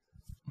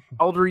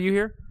 How old were you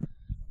here?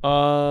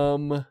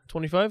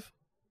 25?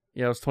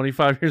 Yeah, I was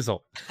 25 years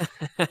old.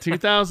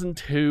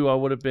 2002, I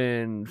would have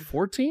been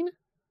 14.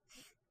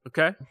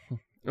 Okay.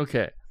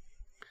 Okay.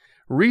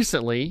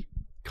 Recently,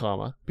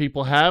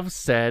 people have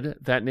said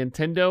that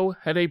Nintendo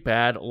had a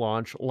bad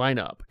launch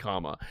lineup,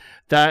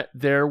 that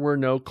there were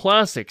no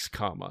classics,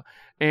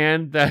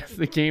 and that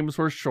the games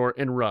were short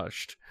and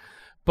rushed.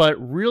 But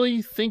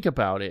really think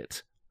about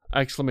it!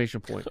 Exclamation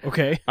point.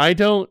 Okay. I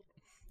don't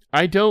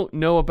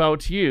know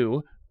about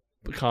you,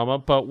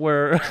 but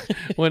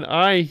when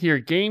I hear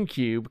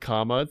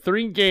GameCube,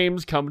 3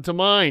 games come to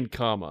mind,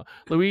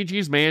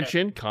 Luigi's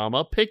Mansion,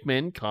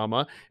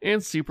 Pikmin,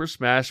 and Super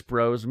Smash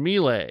Bros.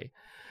 Melee.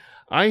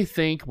 I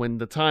think when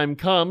the time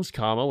comes,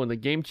 when the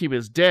GameCube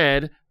is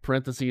dead,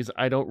 parentheses,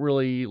 I don't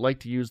really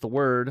like to use the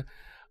word,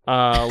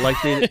 like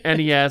the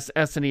NES,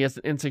 SNES,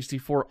 and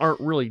N64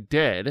 aren't really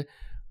dead,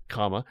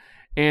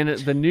 and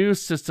the new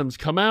systems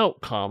come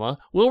out,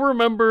 we'll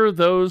remember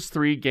those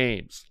 3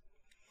 games.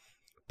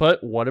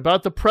 But what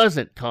about the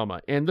present,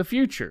 and the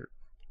future?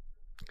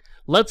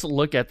 Let's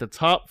look at the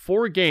top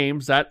 4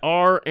 games that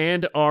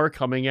are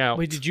coming out.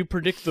 Wait, did you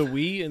predict the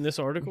Wii in this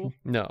article?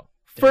 No.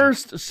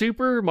 First,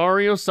 Super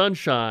Mario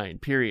Sunshine,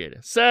 period.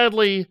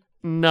 Sadly,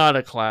 not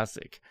a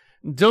classic.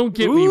 Don't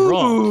get me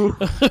wrong.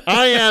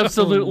 I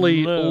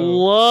absolutely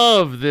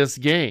love this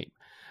game.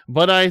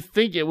 But I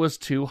think it was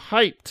too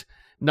hyped.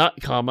 Not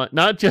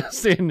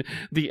just in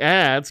the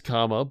ads,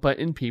 but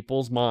in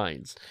people's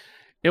minds.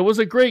 It was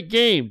a great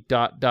game, ...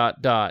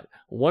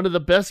 One of the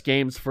best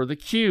games for the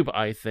Cube,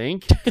 I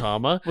think,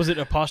 Was it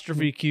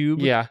apostrophe cube?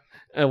 Yeah,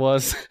 it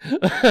was.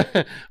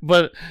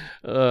 but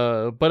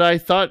I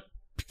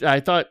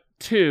thought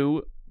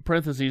too,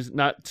 parentheses,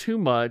 not too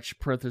much,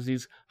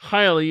 parentheses,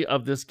 highly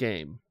of this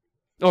game.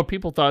 Oh,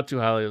 people thought too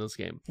highly of this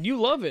game. You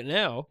love it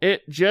now.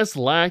 It just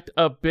lacked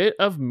a bit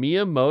of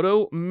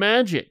Miyamoto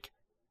magic.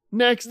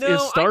 Next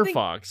is Star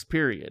Fox,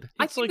 period.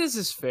 I think this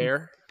is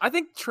fair. I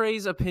think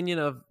Trey's opinion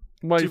of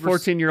My Super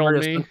 14-year-old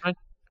Mario me. Sunshine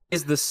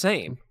is the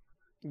same,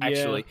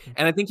 actually. Yeah.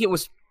 And I think it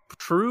was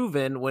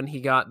proven when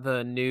he got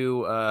the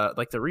new,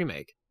 the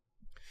remake.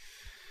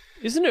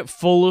 Isn't it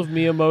full of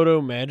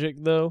Miyamoto magic,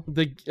 though?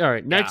 All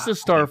right, next is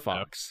Star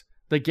Fox.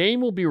 The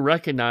game will be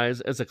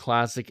recognized as a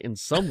classic in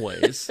some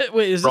ways.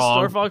 Wait, is this Wrong.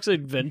 Star Fox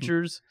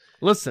Adventures?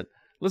 Listen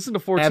to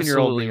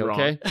 14-year-old me, Absolutely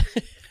okay?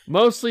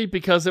 Mostly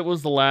because it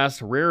was the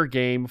last rare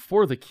game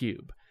for the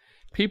Cube.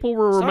 People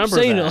will Stop remember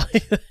saying that. it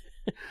like that.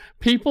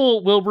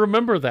 People will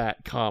remember that,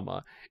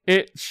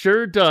 It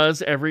sure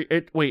does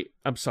wait,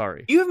 I'm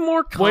sorry. You have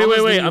more commas Wait,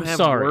 than you I'm have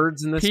sorry.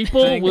 words in this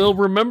People thing. will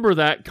remember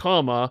that,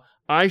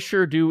 I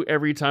sure do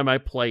every time I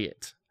play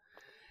it.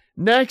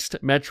 Next,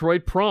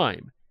 Metroid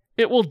Prime.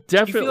 It will You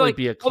feel definitely like,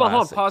 be a hold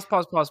on, classic.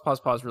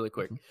 pause really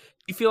quick.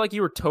 You feel like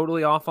you were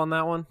totally off on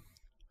that one?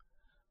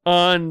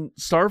 On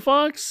Star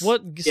Fox?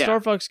 What Yeah. Star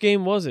Fox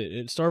game was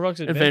it? Star Fox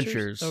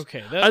Adventures.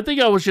 Okay. I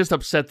think I was just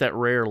upset that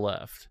Rare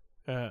left.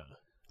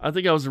 I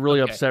think I was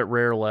really Okay. upset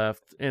Rare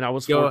left, and I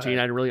was Go 14. ahead.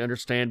 I didn't really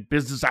understand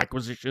business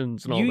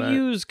acquisitions and all you that.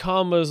 use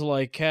commas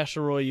like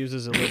Casheroy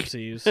uses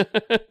ellipses.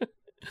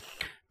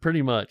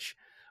 Pretty much.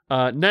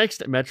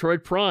 Next,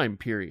 Metroid Prime,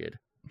 period.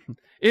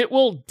 It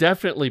will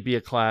definitely be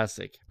a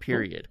classic,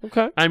 period.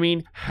 Okay. I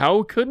mean,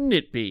 how couldn't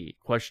it be?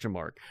 Question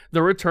mark.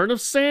 The return of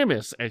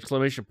Samus!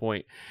 Exclamation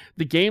point.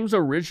 The game's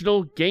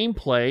original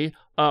gameplay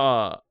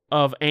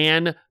of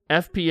an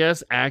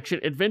FPS action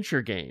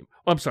adventure game.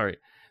 Oh, I'm sorry.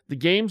 The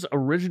game's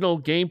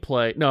original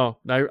gameplay. No,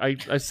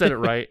 I said it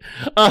right.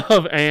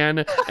 Of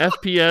an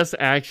FPS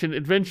action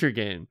adventure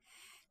game.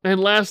 And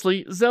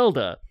lastly,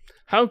 Zelda.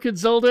 How could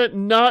Zelda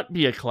not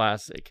be a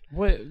classic?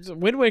 Wait,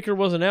 Wind Waker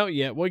wasn't out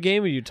yet. What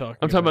game are you talking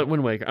I'm talking about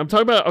Wind Waker. I'm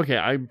talking about, okay,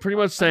 I'm pretty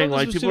much saying, this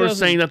like, was people are 2000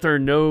 saying that there are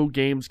no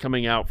games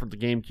coming out for the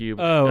GameCube,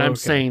 Oh, and I'm okay.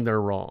 saying they're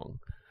wrong.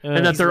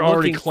 And that He's they're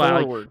already looking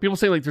classic. forward. People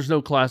say, like, there's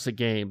no classic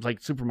games, like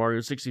Super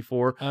Mario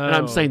 64, and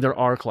I'm Oh. saying there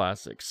are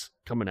classics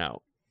coming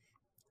out.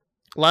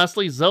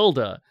 Lastly,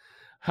 Zelda.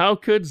 How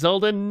could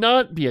Zelda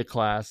not be a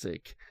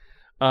classic?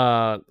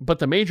 But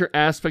the major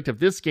aspect of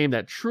this game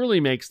that truly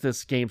makes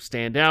this game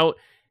stand out,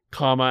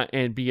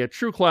 and be a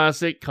true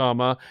classic,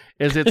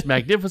 is its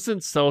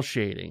magnificent cell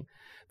shading.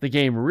 The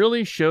game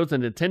really shows the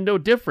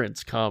Nintendo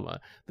difference,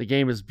 The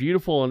game is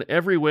beautiful in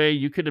every way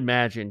you could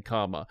imagine,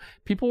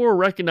 People will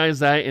recognize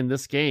that in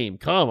this game,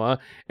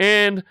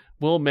 and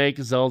will make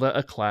Zelda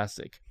a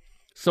classic.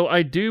 So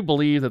I do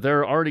believe that there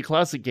are already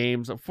classic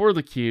games for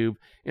the Cube,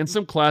 and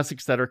some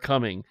classics that are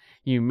coming.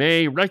 You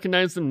may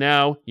recognize them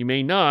now, you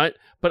may not,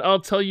 but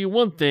I'll tell you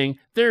one thing,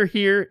 they're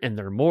here and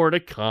they're more to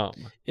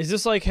come. Is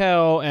this like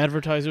how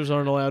advertisers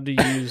aren't allowed to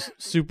use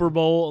Super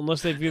Bowl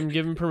unless they've been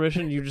given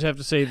permission? You just have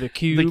to say the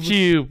Cube. The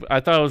Cube.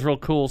 I thought it was real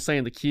cool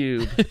saying the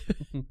Cube.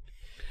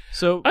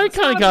 So I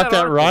kind of not got that that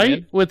article, right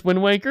man. with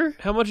Wind Waker.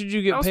 how much did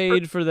you That get was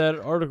paid for that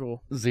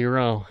article?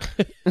 0.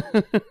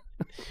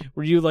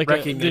 Were you like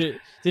Recognition.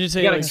 did it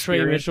say You got like Trey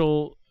experience.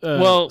 Mitchell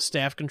Well-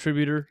 staff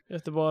contributor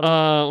at the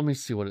bottom? Let me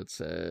see what it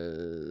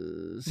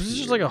says. This is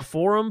just here. like a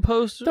forum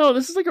post? No,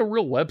 this is like a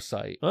real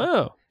website.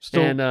 Oh,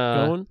 still and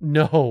going?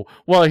 No.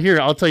 Well, here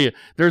I'll tell you.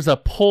 There's a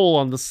poll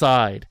on the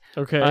side,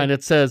 Okay. and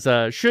it says,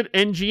 "Should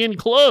NGN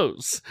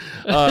close?"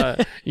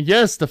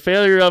 Yes. The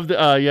failure of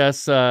the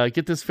yes.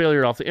 Get this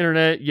failure off the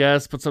internet.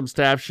 Yes, but some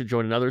staff should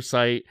join another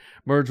site,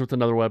 merge with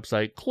another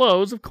website.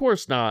 Close? Of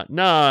course not.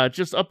 Nah.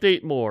 Just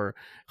update more.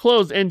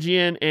 Close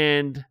NGN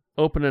and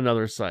open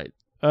another site.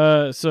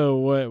 So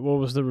what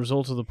was the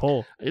result of the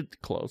poll?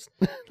 It closed.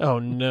 Oh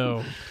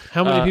no.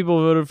 How many people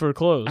voted for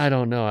close? I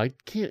don't know. I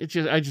can't.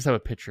 I just have a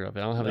picture of it.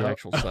 I don't have the Oh.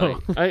 actual site.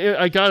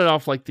 I got it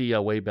off like the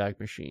Wayback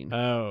Machine.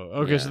 Oh,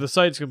 okay, so Yeah. the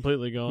site's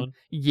completely gone.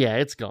 Yeah,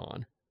 it's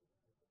gone.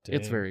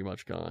 It's Dang. very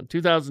much gone.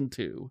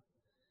 2002.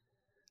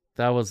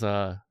 That was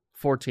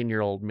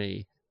 14-year-old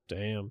me.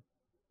 Damn.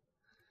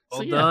 So,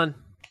 Well yeah. done.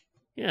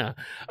 Yeah,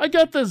 I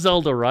got the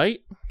Zelda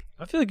right.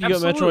 I feel like you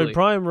got Absolutely. Metroid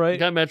Prime I right.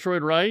 got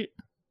Metroid right.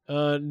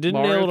 Didn't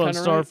Mario nail it on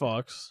kinda Star right.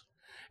 Fox.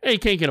 Hey, you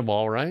can't get them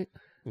all right.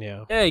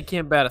 Yeah. Yeah, you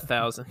can't bat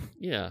 1,000.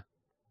 Yeah.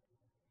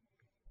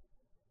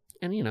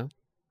 And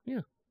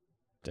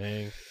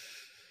Dang.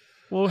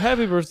 Well,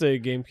 happy birthday,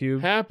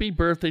 GameCube. happy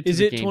birthday to Is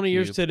the it 20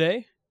 years GameCube.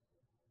 today?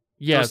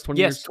 Yeah, it's 20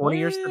 Yes, years 20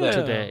 years today. Wow,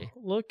 today.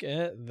 Look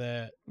at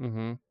that.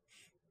 Mm-hmm.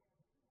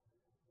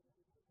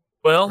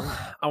 Well,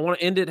 I want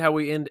to end it how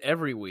we end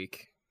every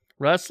week.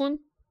 Wrestling?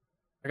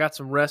 I got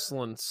some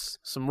wrestling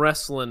Hell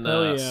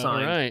yeah.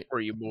 signed Alright. for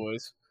you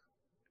boys.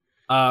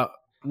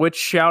 Which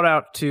shout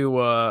out to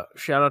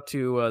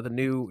the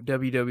new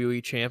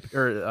WWE champion,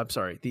 or I'm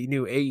sorry, the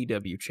new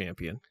AEW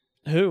champion.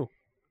 Who?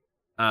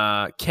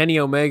 Kenny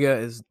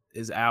Omega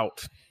is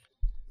out.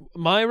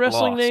 My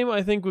wrestling Lost. name,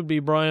 I think, would be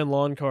Brian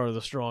Loncar,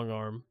 the Strong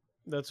Arm.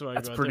 That's what I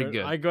That's go out pretty there.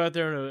 good. I go out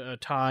there in a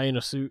tie and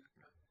a suit.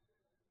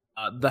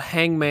 The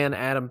Hangman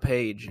Adam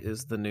Page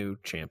is the new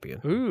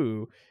champion.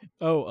 Ooh.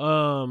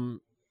 Oh,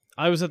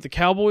 I was at the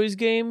Cowboys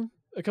game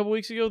a couple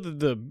weeks ago,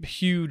 the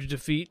huge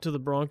defeat to the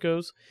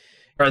Broncos.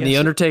 And the Yes.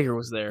 Undertaker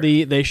was there.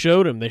 They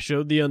showed him. They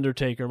showed the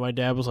Undertaker. My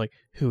dad was like,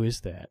 "Who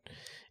is that?"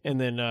 And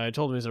then I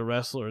told him he's a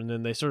wrestler. And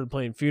then they started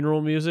playing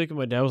funeral music. And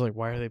my dad was like,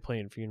 "Why are they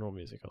playing funeral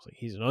music?" I was like,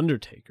 "He's an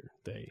Undertaker.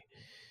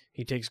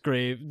 He takes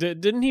grave.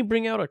 Didn't he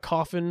bring out a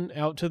coffin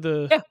out to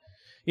the?" Yeah.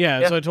 Yeah.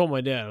 Yeah. So I told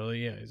my dad, I was like,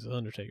 "Yeah, he's an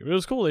Undertaker." It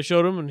was cool. They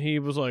showed him, and he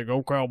was like,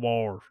 "Oh,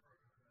 Cowboys."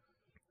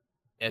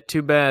 Yeah,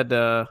 too bad.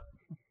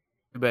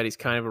 He's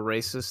kind of a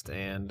racist,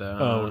 and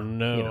Oh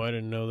no, you know. I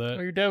didn't know Oh, that.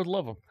 your dad would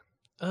love them.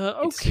 You'd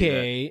see that.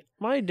 Okay,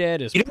 my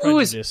dad is You know who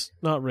is- prejudiced,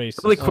 not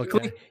racist. Really quickly,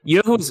 Okay. you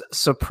know who's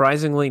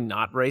surprisingly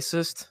not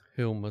racist?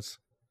 Humas.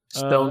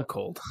 Stone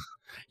Cold.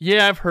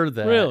 Yeah, I've heard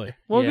that. Really?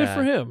 Well, Yeah. good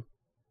for him.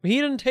 He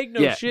didn't take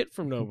no Yeah. shit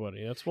from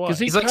nobody. That's why. Because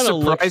he He's like kind of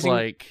looks surprising-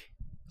 like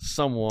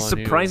someone who-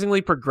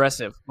 Surprisingly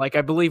progressive. Like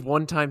I believe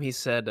one time he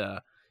said,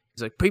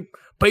 he's like,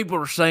 people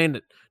are saying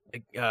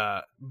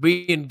that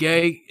being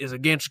gay is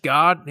against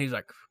God. And he's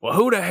like, well,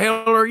 who the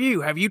hell are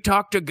you? Have you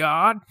talked to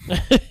God?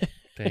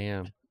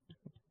 Damn.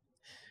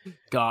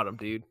 Got him,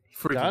 dude.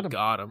 Freaking Got him.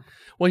 got him.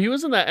 Well, he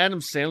was in that Adam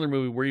Sandler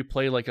movie where he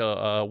played like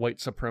a white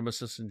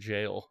supremacist in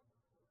jail.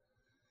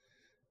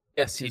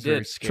 Yes, he He's very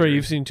did. scary. Trey,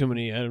 you've seen too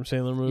many Adam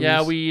Sandler movies.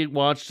 Yeah, we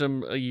watched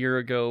him a year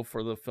ago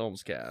for the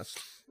Films Cast.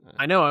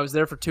 I know. I was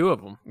there for 2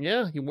 of them.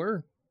 Yeah, you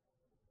were.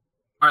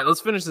 All right,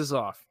 let's finish this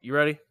off. You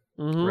ready?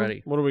 Mhm.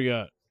 Ready. What do we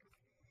got?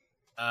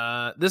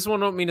 This one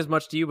won't mean as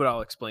much to you, but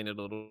I'll explain it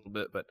a little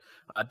bit. But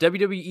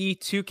WWE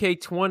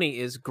 2K20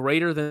 is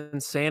greater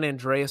than San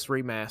Andreas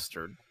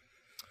Remastered.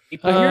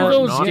 People I hear Uh, are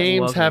those not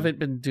games loving- haven't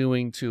been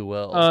doing too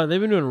well.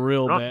 They've been doing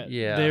real Not- bad.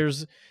 yeah.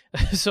 There's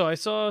so I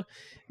saw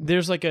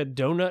there's like a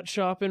donut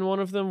shop in one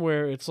of them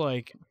where it's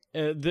like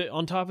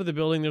on top of the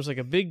building there's like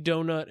a big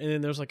donut and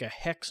then there's like a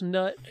hex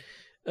nut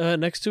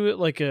next to it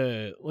like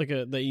a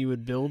that you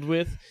would build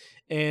with,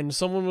 and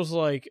someone was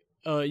like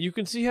you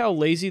can see how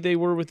lazy they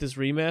were with this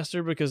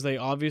remaster because they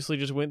obviously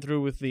just went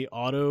through with the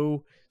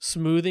auto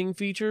smoothing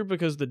feature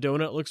because the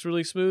donut looks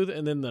really smooth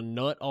and then the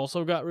nut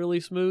also got really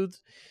smooth,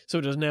 so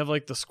it doesn't have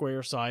like the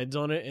square sides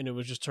on it and it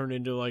was just turned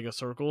into like a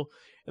circle.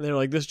 And they're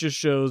like, this just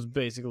shows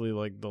basically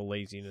like the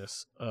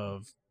laziness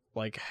of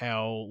like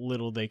how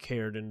little they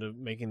cared into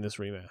making this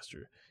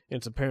remaster.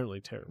 It's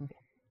apparently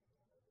terrible.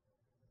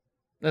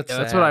 That's Yeah,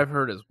 that's sad. what I've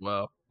heard as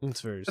well.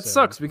 It's very That sad.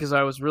 sucks because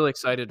I was really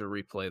excited to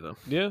replay them.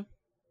 Yeah.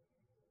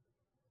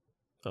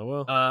 Oh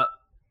well.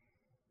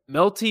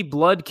 Melty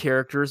Blood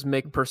characters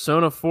make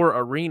Persona 4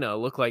 Arena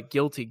look like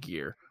Guilty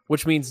Gear,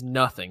 which means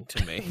nothing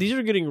to me. These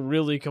are getting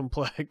really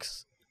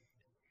complex.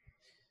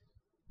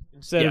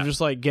 Instead Yeah. of just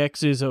like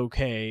Gex is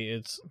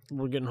okay,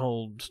 we're getting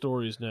whole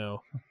stories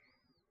now.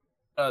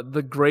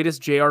 The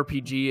greatest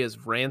JRPG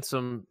is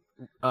Ransom,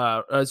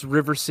 as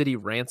River City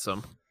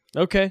Ransom.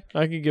 Okay,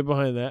 I could get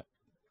behind that.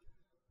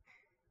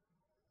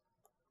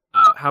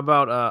 How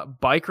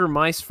about Biker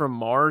Mice from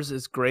Mars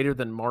is greater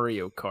than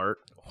Mario Kart?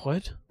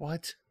 What?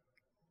 What?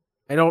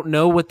 I don't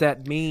know what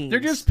that means. They're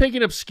just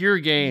picking obscure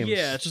games.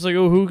 Yeah, it's just like,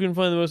 oh, who can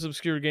find the most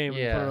obscure game and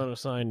put Yeah. it on a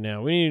sign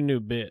now? We need a new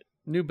bit.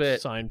 New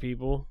bit. Sign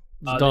people.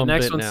 It's a the dumb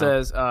next bit one now.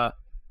 says,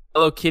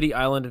 Hello Kitty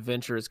Island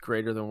Adventure is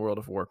greater than World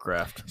of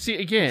Warcraft. See,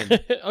 again.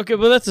 Okay,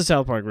 but that's a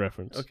South Park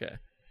reference. Okay.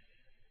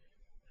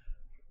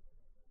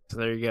 So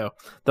there you go.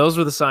 Those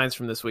were the signs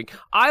from this week.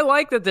 I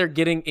like that they're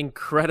getting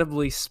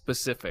incredibly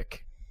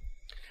specific.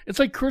 It's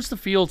like Chris the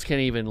Fields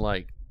can't even,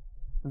 like,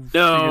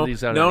 No, figure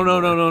these out no,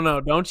 anymore. no.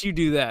 Don't you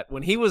do that.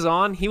 When he was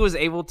on, he was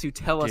able to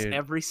tell us Dude,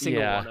 every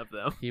single yeah. one of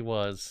them. He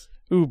was.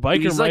 Ooh,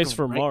 Biker He's like Mice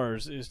from right-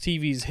 Mars is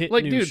TV's hit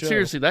Like, new dude, show.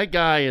 seriously, that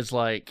guy is,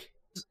 like,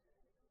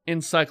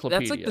 encyclopedia.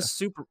 That's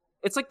like the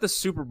It's like the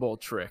Super Bowl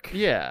trick.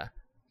 Yeah.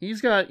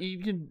 He's got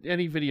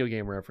any video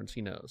game reference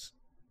he knows.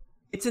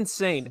 It's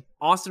insane.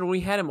 Austin, when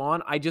we had him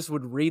on, I just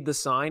would read the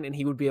sign and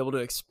he would be able to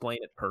explain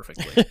it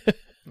perfectly.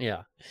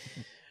 Yeah.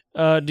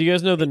 Do you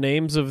guys know the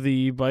names of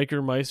the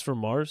Biker Mice from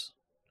Mars?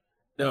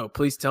 No,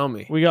 please tell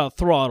me. We got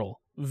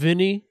Throttle,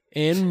 Vinny,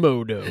 and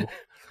Modo.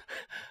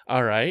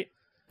 All right.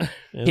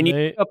 And Can you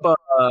they-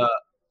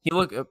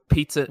 look up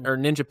Pizza or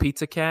Ninja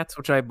Pizza Cats,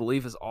 which I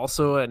believe is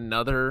also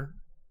another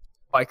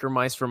Biker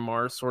Mice from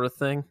Mars sort of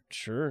thing?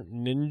 Sure,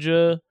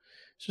 Ninja. It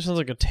just sounds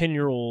like a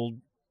 10-year-old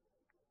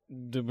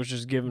that was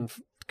just given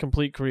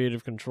complete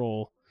creative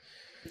control.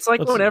 It's like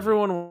Let's when see.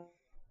 everyone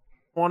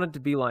wanted to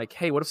be like,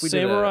 "Hey, what if we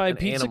Samurai did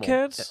an Pizza animal?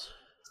 Cats?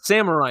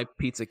 Samurai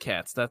Pizza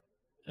Cats. That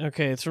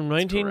Okay, it's from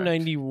That's correct.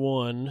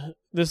 1991.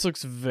 This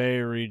looks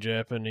very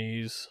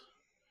Japanese.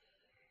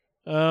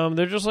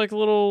 They're just like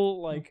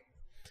little, like,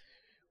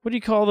 what do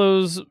you call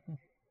those?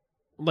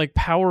 Like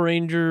Power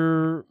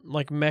Ranger,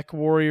 like mech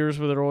warriors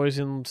where they're always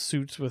in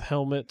suits with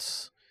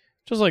helmets.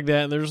 Just like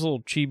that, and they're just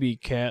little chibi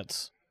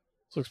cats.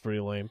 This looks pretty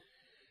lame.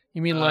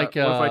 You mean like,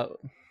 what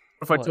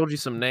if I what? told you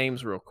some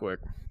names real quick?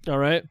 All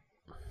right.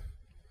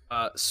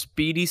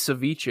 Speedy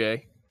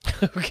Ceviche,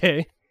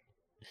 Okay.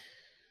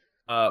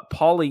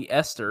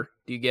 Polyester.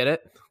 Do you get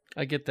it?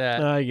 I get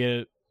that. I get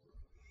it.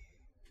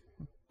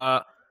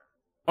 I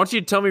want you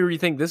to tell me where you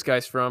think this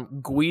guy's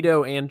from.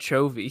 Guido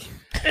Anchovy.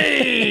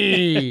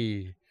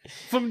 Hey!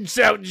 From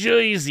South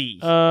Jersey.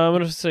 I'm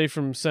going to say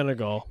from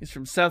Senegal. He's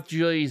from South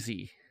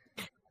Jersey.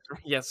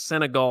 Yes,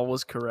 Senegal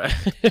was correct.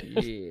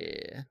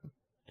 Yeah.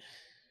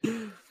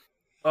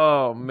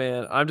 Oh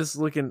man, I'm just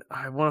looking.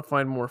 I want to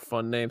find more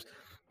fun names.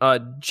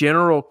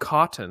 General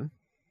Cotton.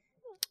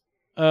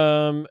 You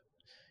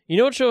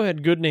know what show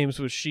had good names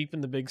was Sheep in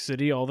the Big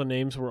City? All the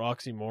names were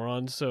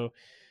oxymorons. So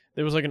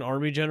there was like an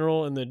army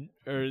general, and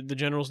the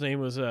general's name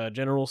was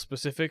General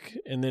Specific,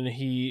 and then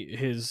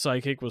his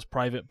sidekick was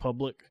Private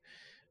Public.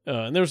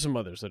 And there were some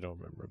others I don't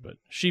remember, but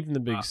Sheep in the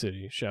Big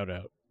City, shout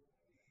out.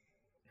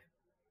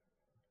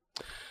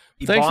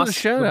 Thanks for the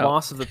shout out.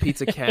 boss of the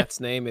Pizza Cat's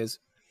name is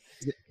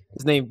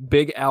his name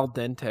Big Al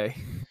Dente.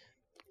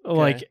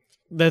 Like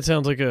that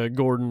sounds like a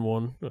Gordon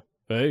one.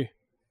 Hey,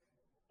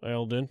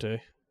 al dente.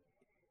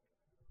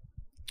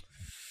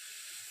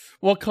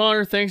 Well,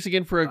 Connor, thanks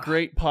again for a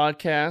great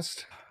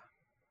podcast.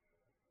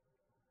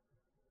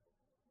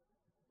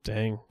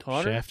 Dang,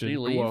 Connor, shafted. did he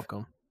leave? You're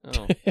welcome.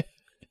 Oh,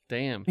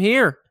 damn.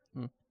 Here,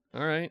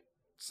 All right.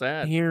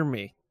 Sad. hear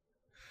me.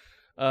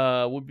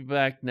 We'll be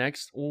back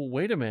next. Oh,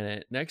 wait a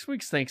minute. Next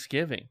week's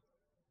Thanksgiving.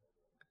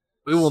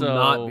 We will So,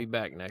 not be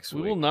back next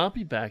We week. will not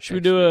be back. Should we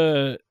next do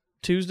week.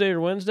 a Tuesday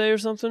or Wednesday or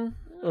something?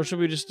 Or should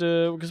we just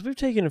because we've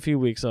taken a few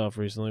weeks off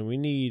recently. We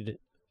need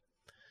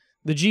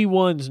the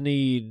G1s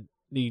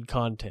need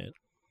content.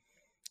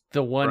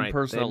 The one Right,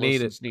 person they that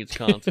need listens needs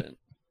content.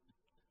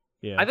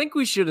 Yeah. I think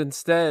we should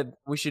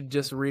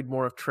just read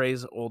more of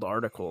Trey's old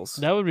articles.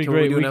 That would be Can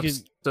great. We We do an could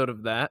episode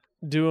of that.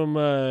 do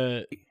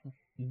them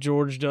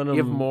George Dunham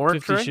You have more,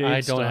 50 Trey?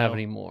 Shades I don't have style.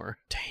 any more.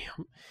 Damn.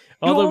 You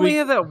Although only we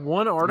have that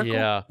one article.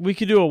 Yeah. we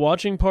could do a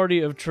watching party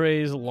of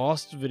Trey's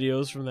lost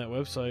videos from that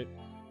website.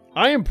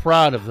 I am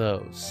proud of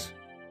those.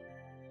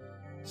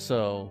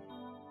 So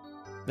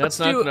that's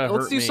not going to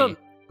hurt me.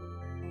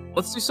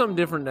 Let's do something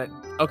different.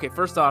 Okay,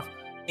 first off,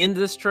 end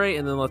this, Trey,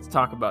 and then let's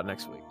talk about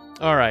next week.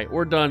 All right,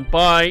 we're done.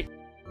 Bye.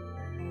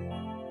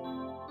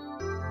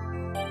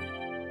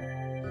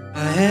 I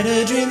had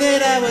a dream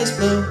that I was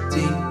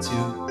floating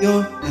to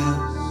your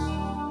house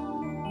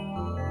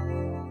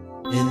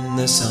in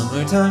the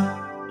summertime.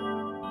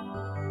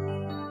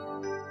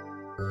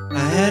 I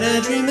had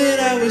a dream that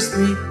I was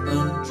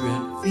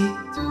 300 feet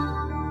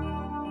tall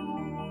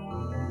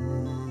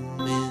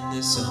in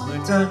the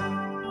summertime.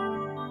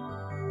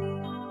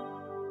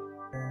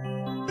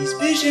 These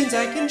visions,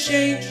 I can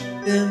change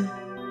them,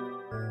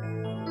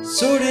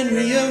 sort and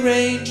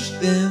rearrange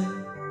them.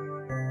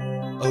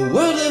 A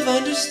world of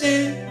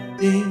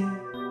understanding,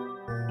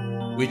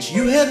 which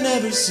you have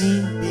never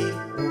seen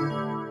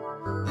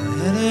before. I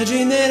had a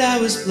dream that I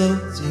was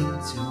floating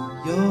to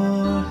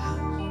your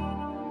house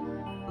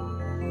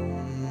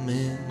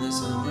in the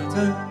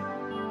summertime.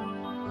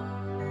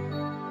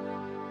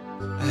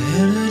 I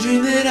had a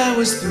dream that I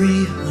was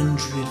 300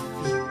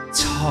 feet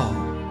tall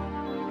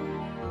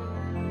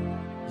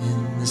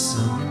in the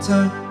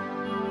summertime.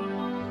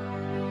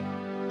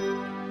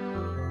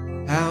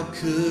 How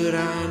could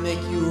I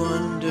make you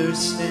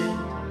understand?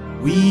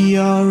 We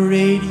are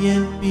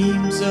radiant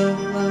beams of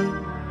light,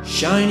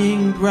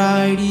 shining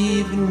bright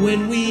even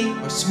when we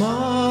are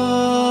small.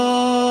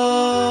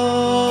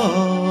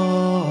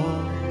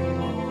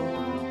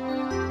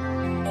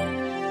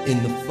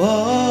 In the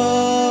fall.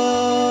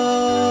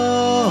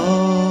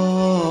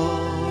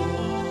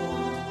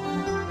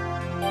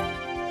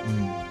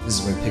 This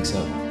is where it picks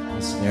up.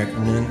 The snare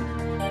coming in.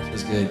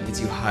 Feels good. Gets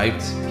you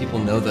hyped. People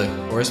know the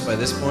chorus by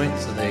this point,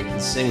 so they can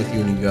sing with you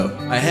when you go.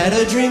 I had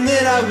a dream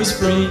that I was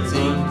floating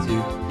to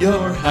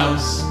your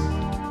house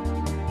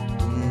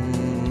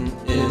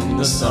in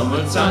the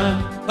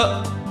summertime.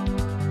 Huh.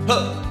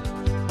 Huh.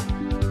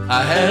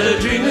 I had a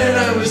dream that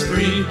I was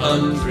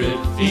 300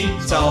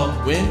 feet tall.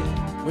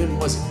 When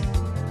was it?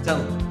 Tell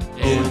them.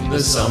 In the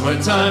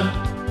summertime.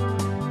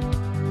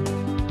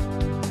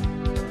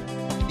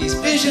 These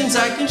visions,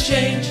 I can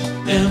change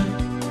them,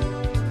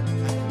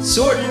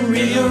 sort and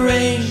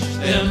rearrange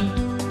them.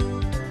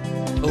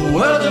 A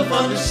world of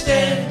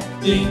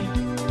understanding,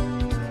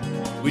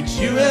 which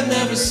you have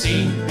never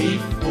seen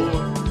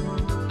before.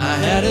 I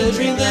had a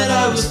dream that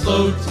I was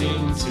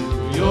floating to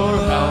your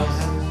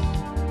house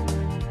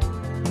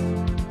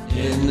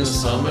in the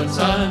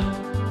summertime.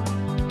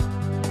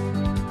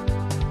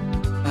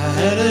 I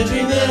had a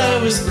dream that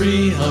I was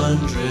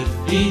 300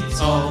 feet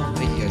tall. I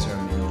think you guys are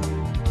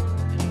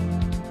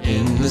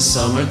in the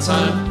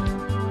summertime.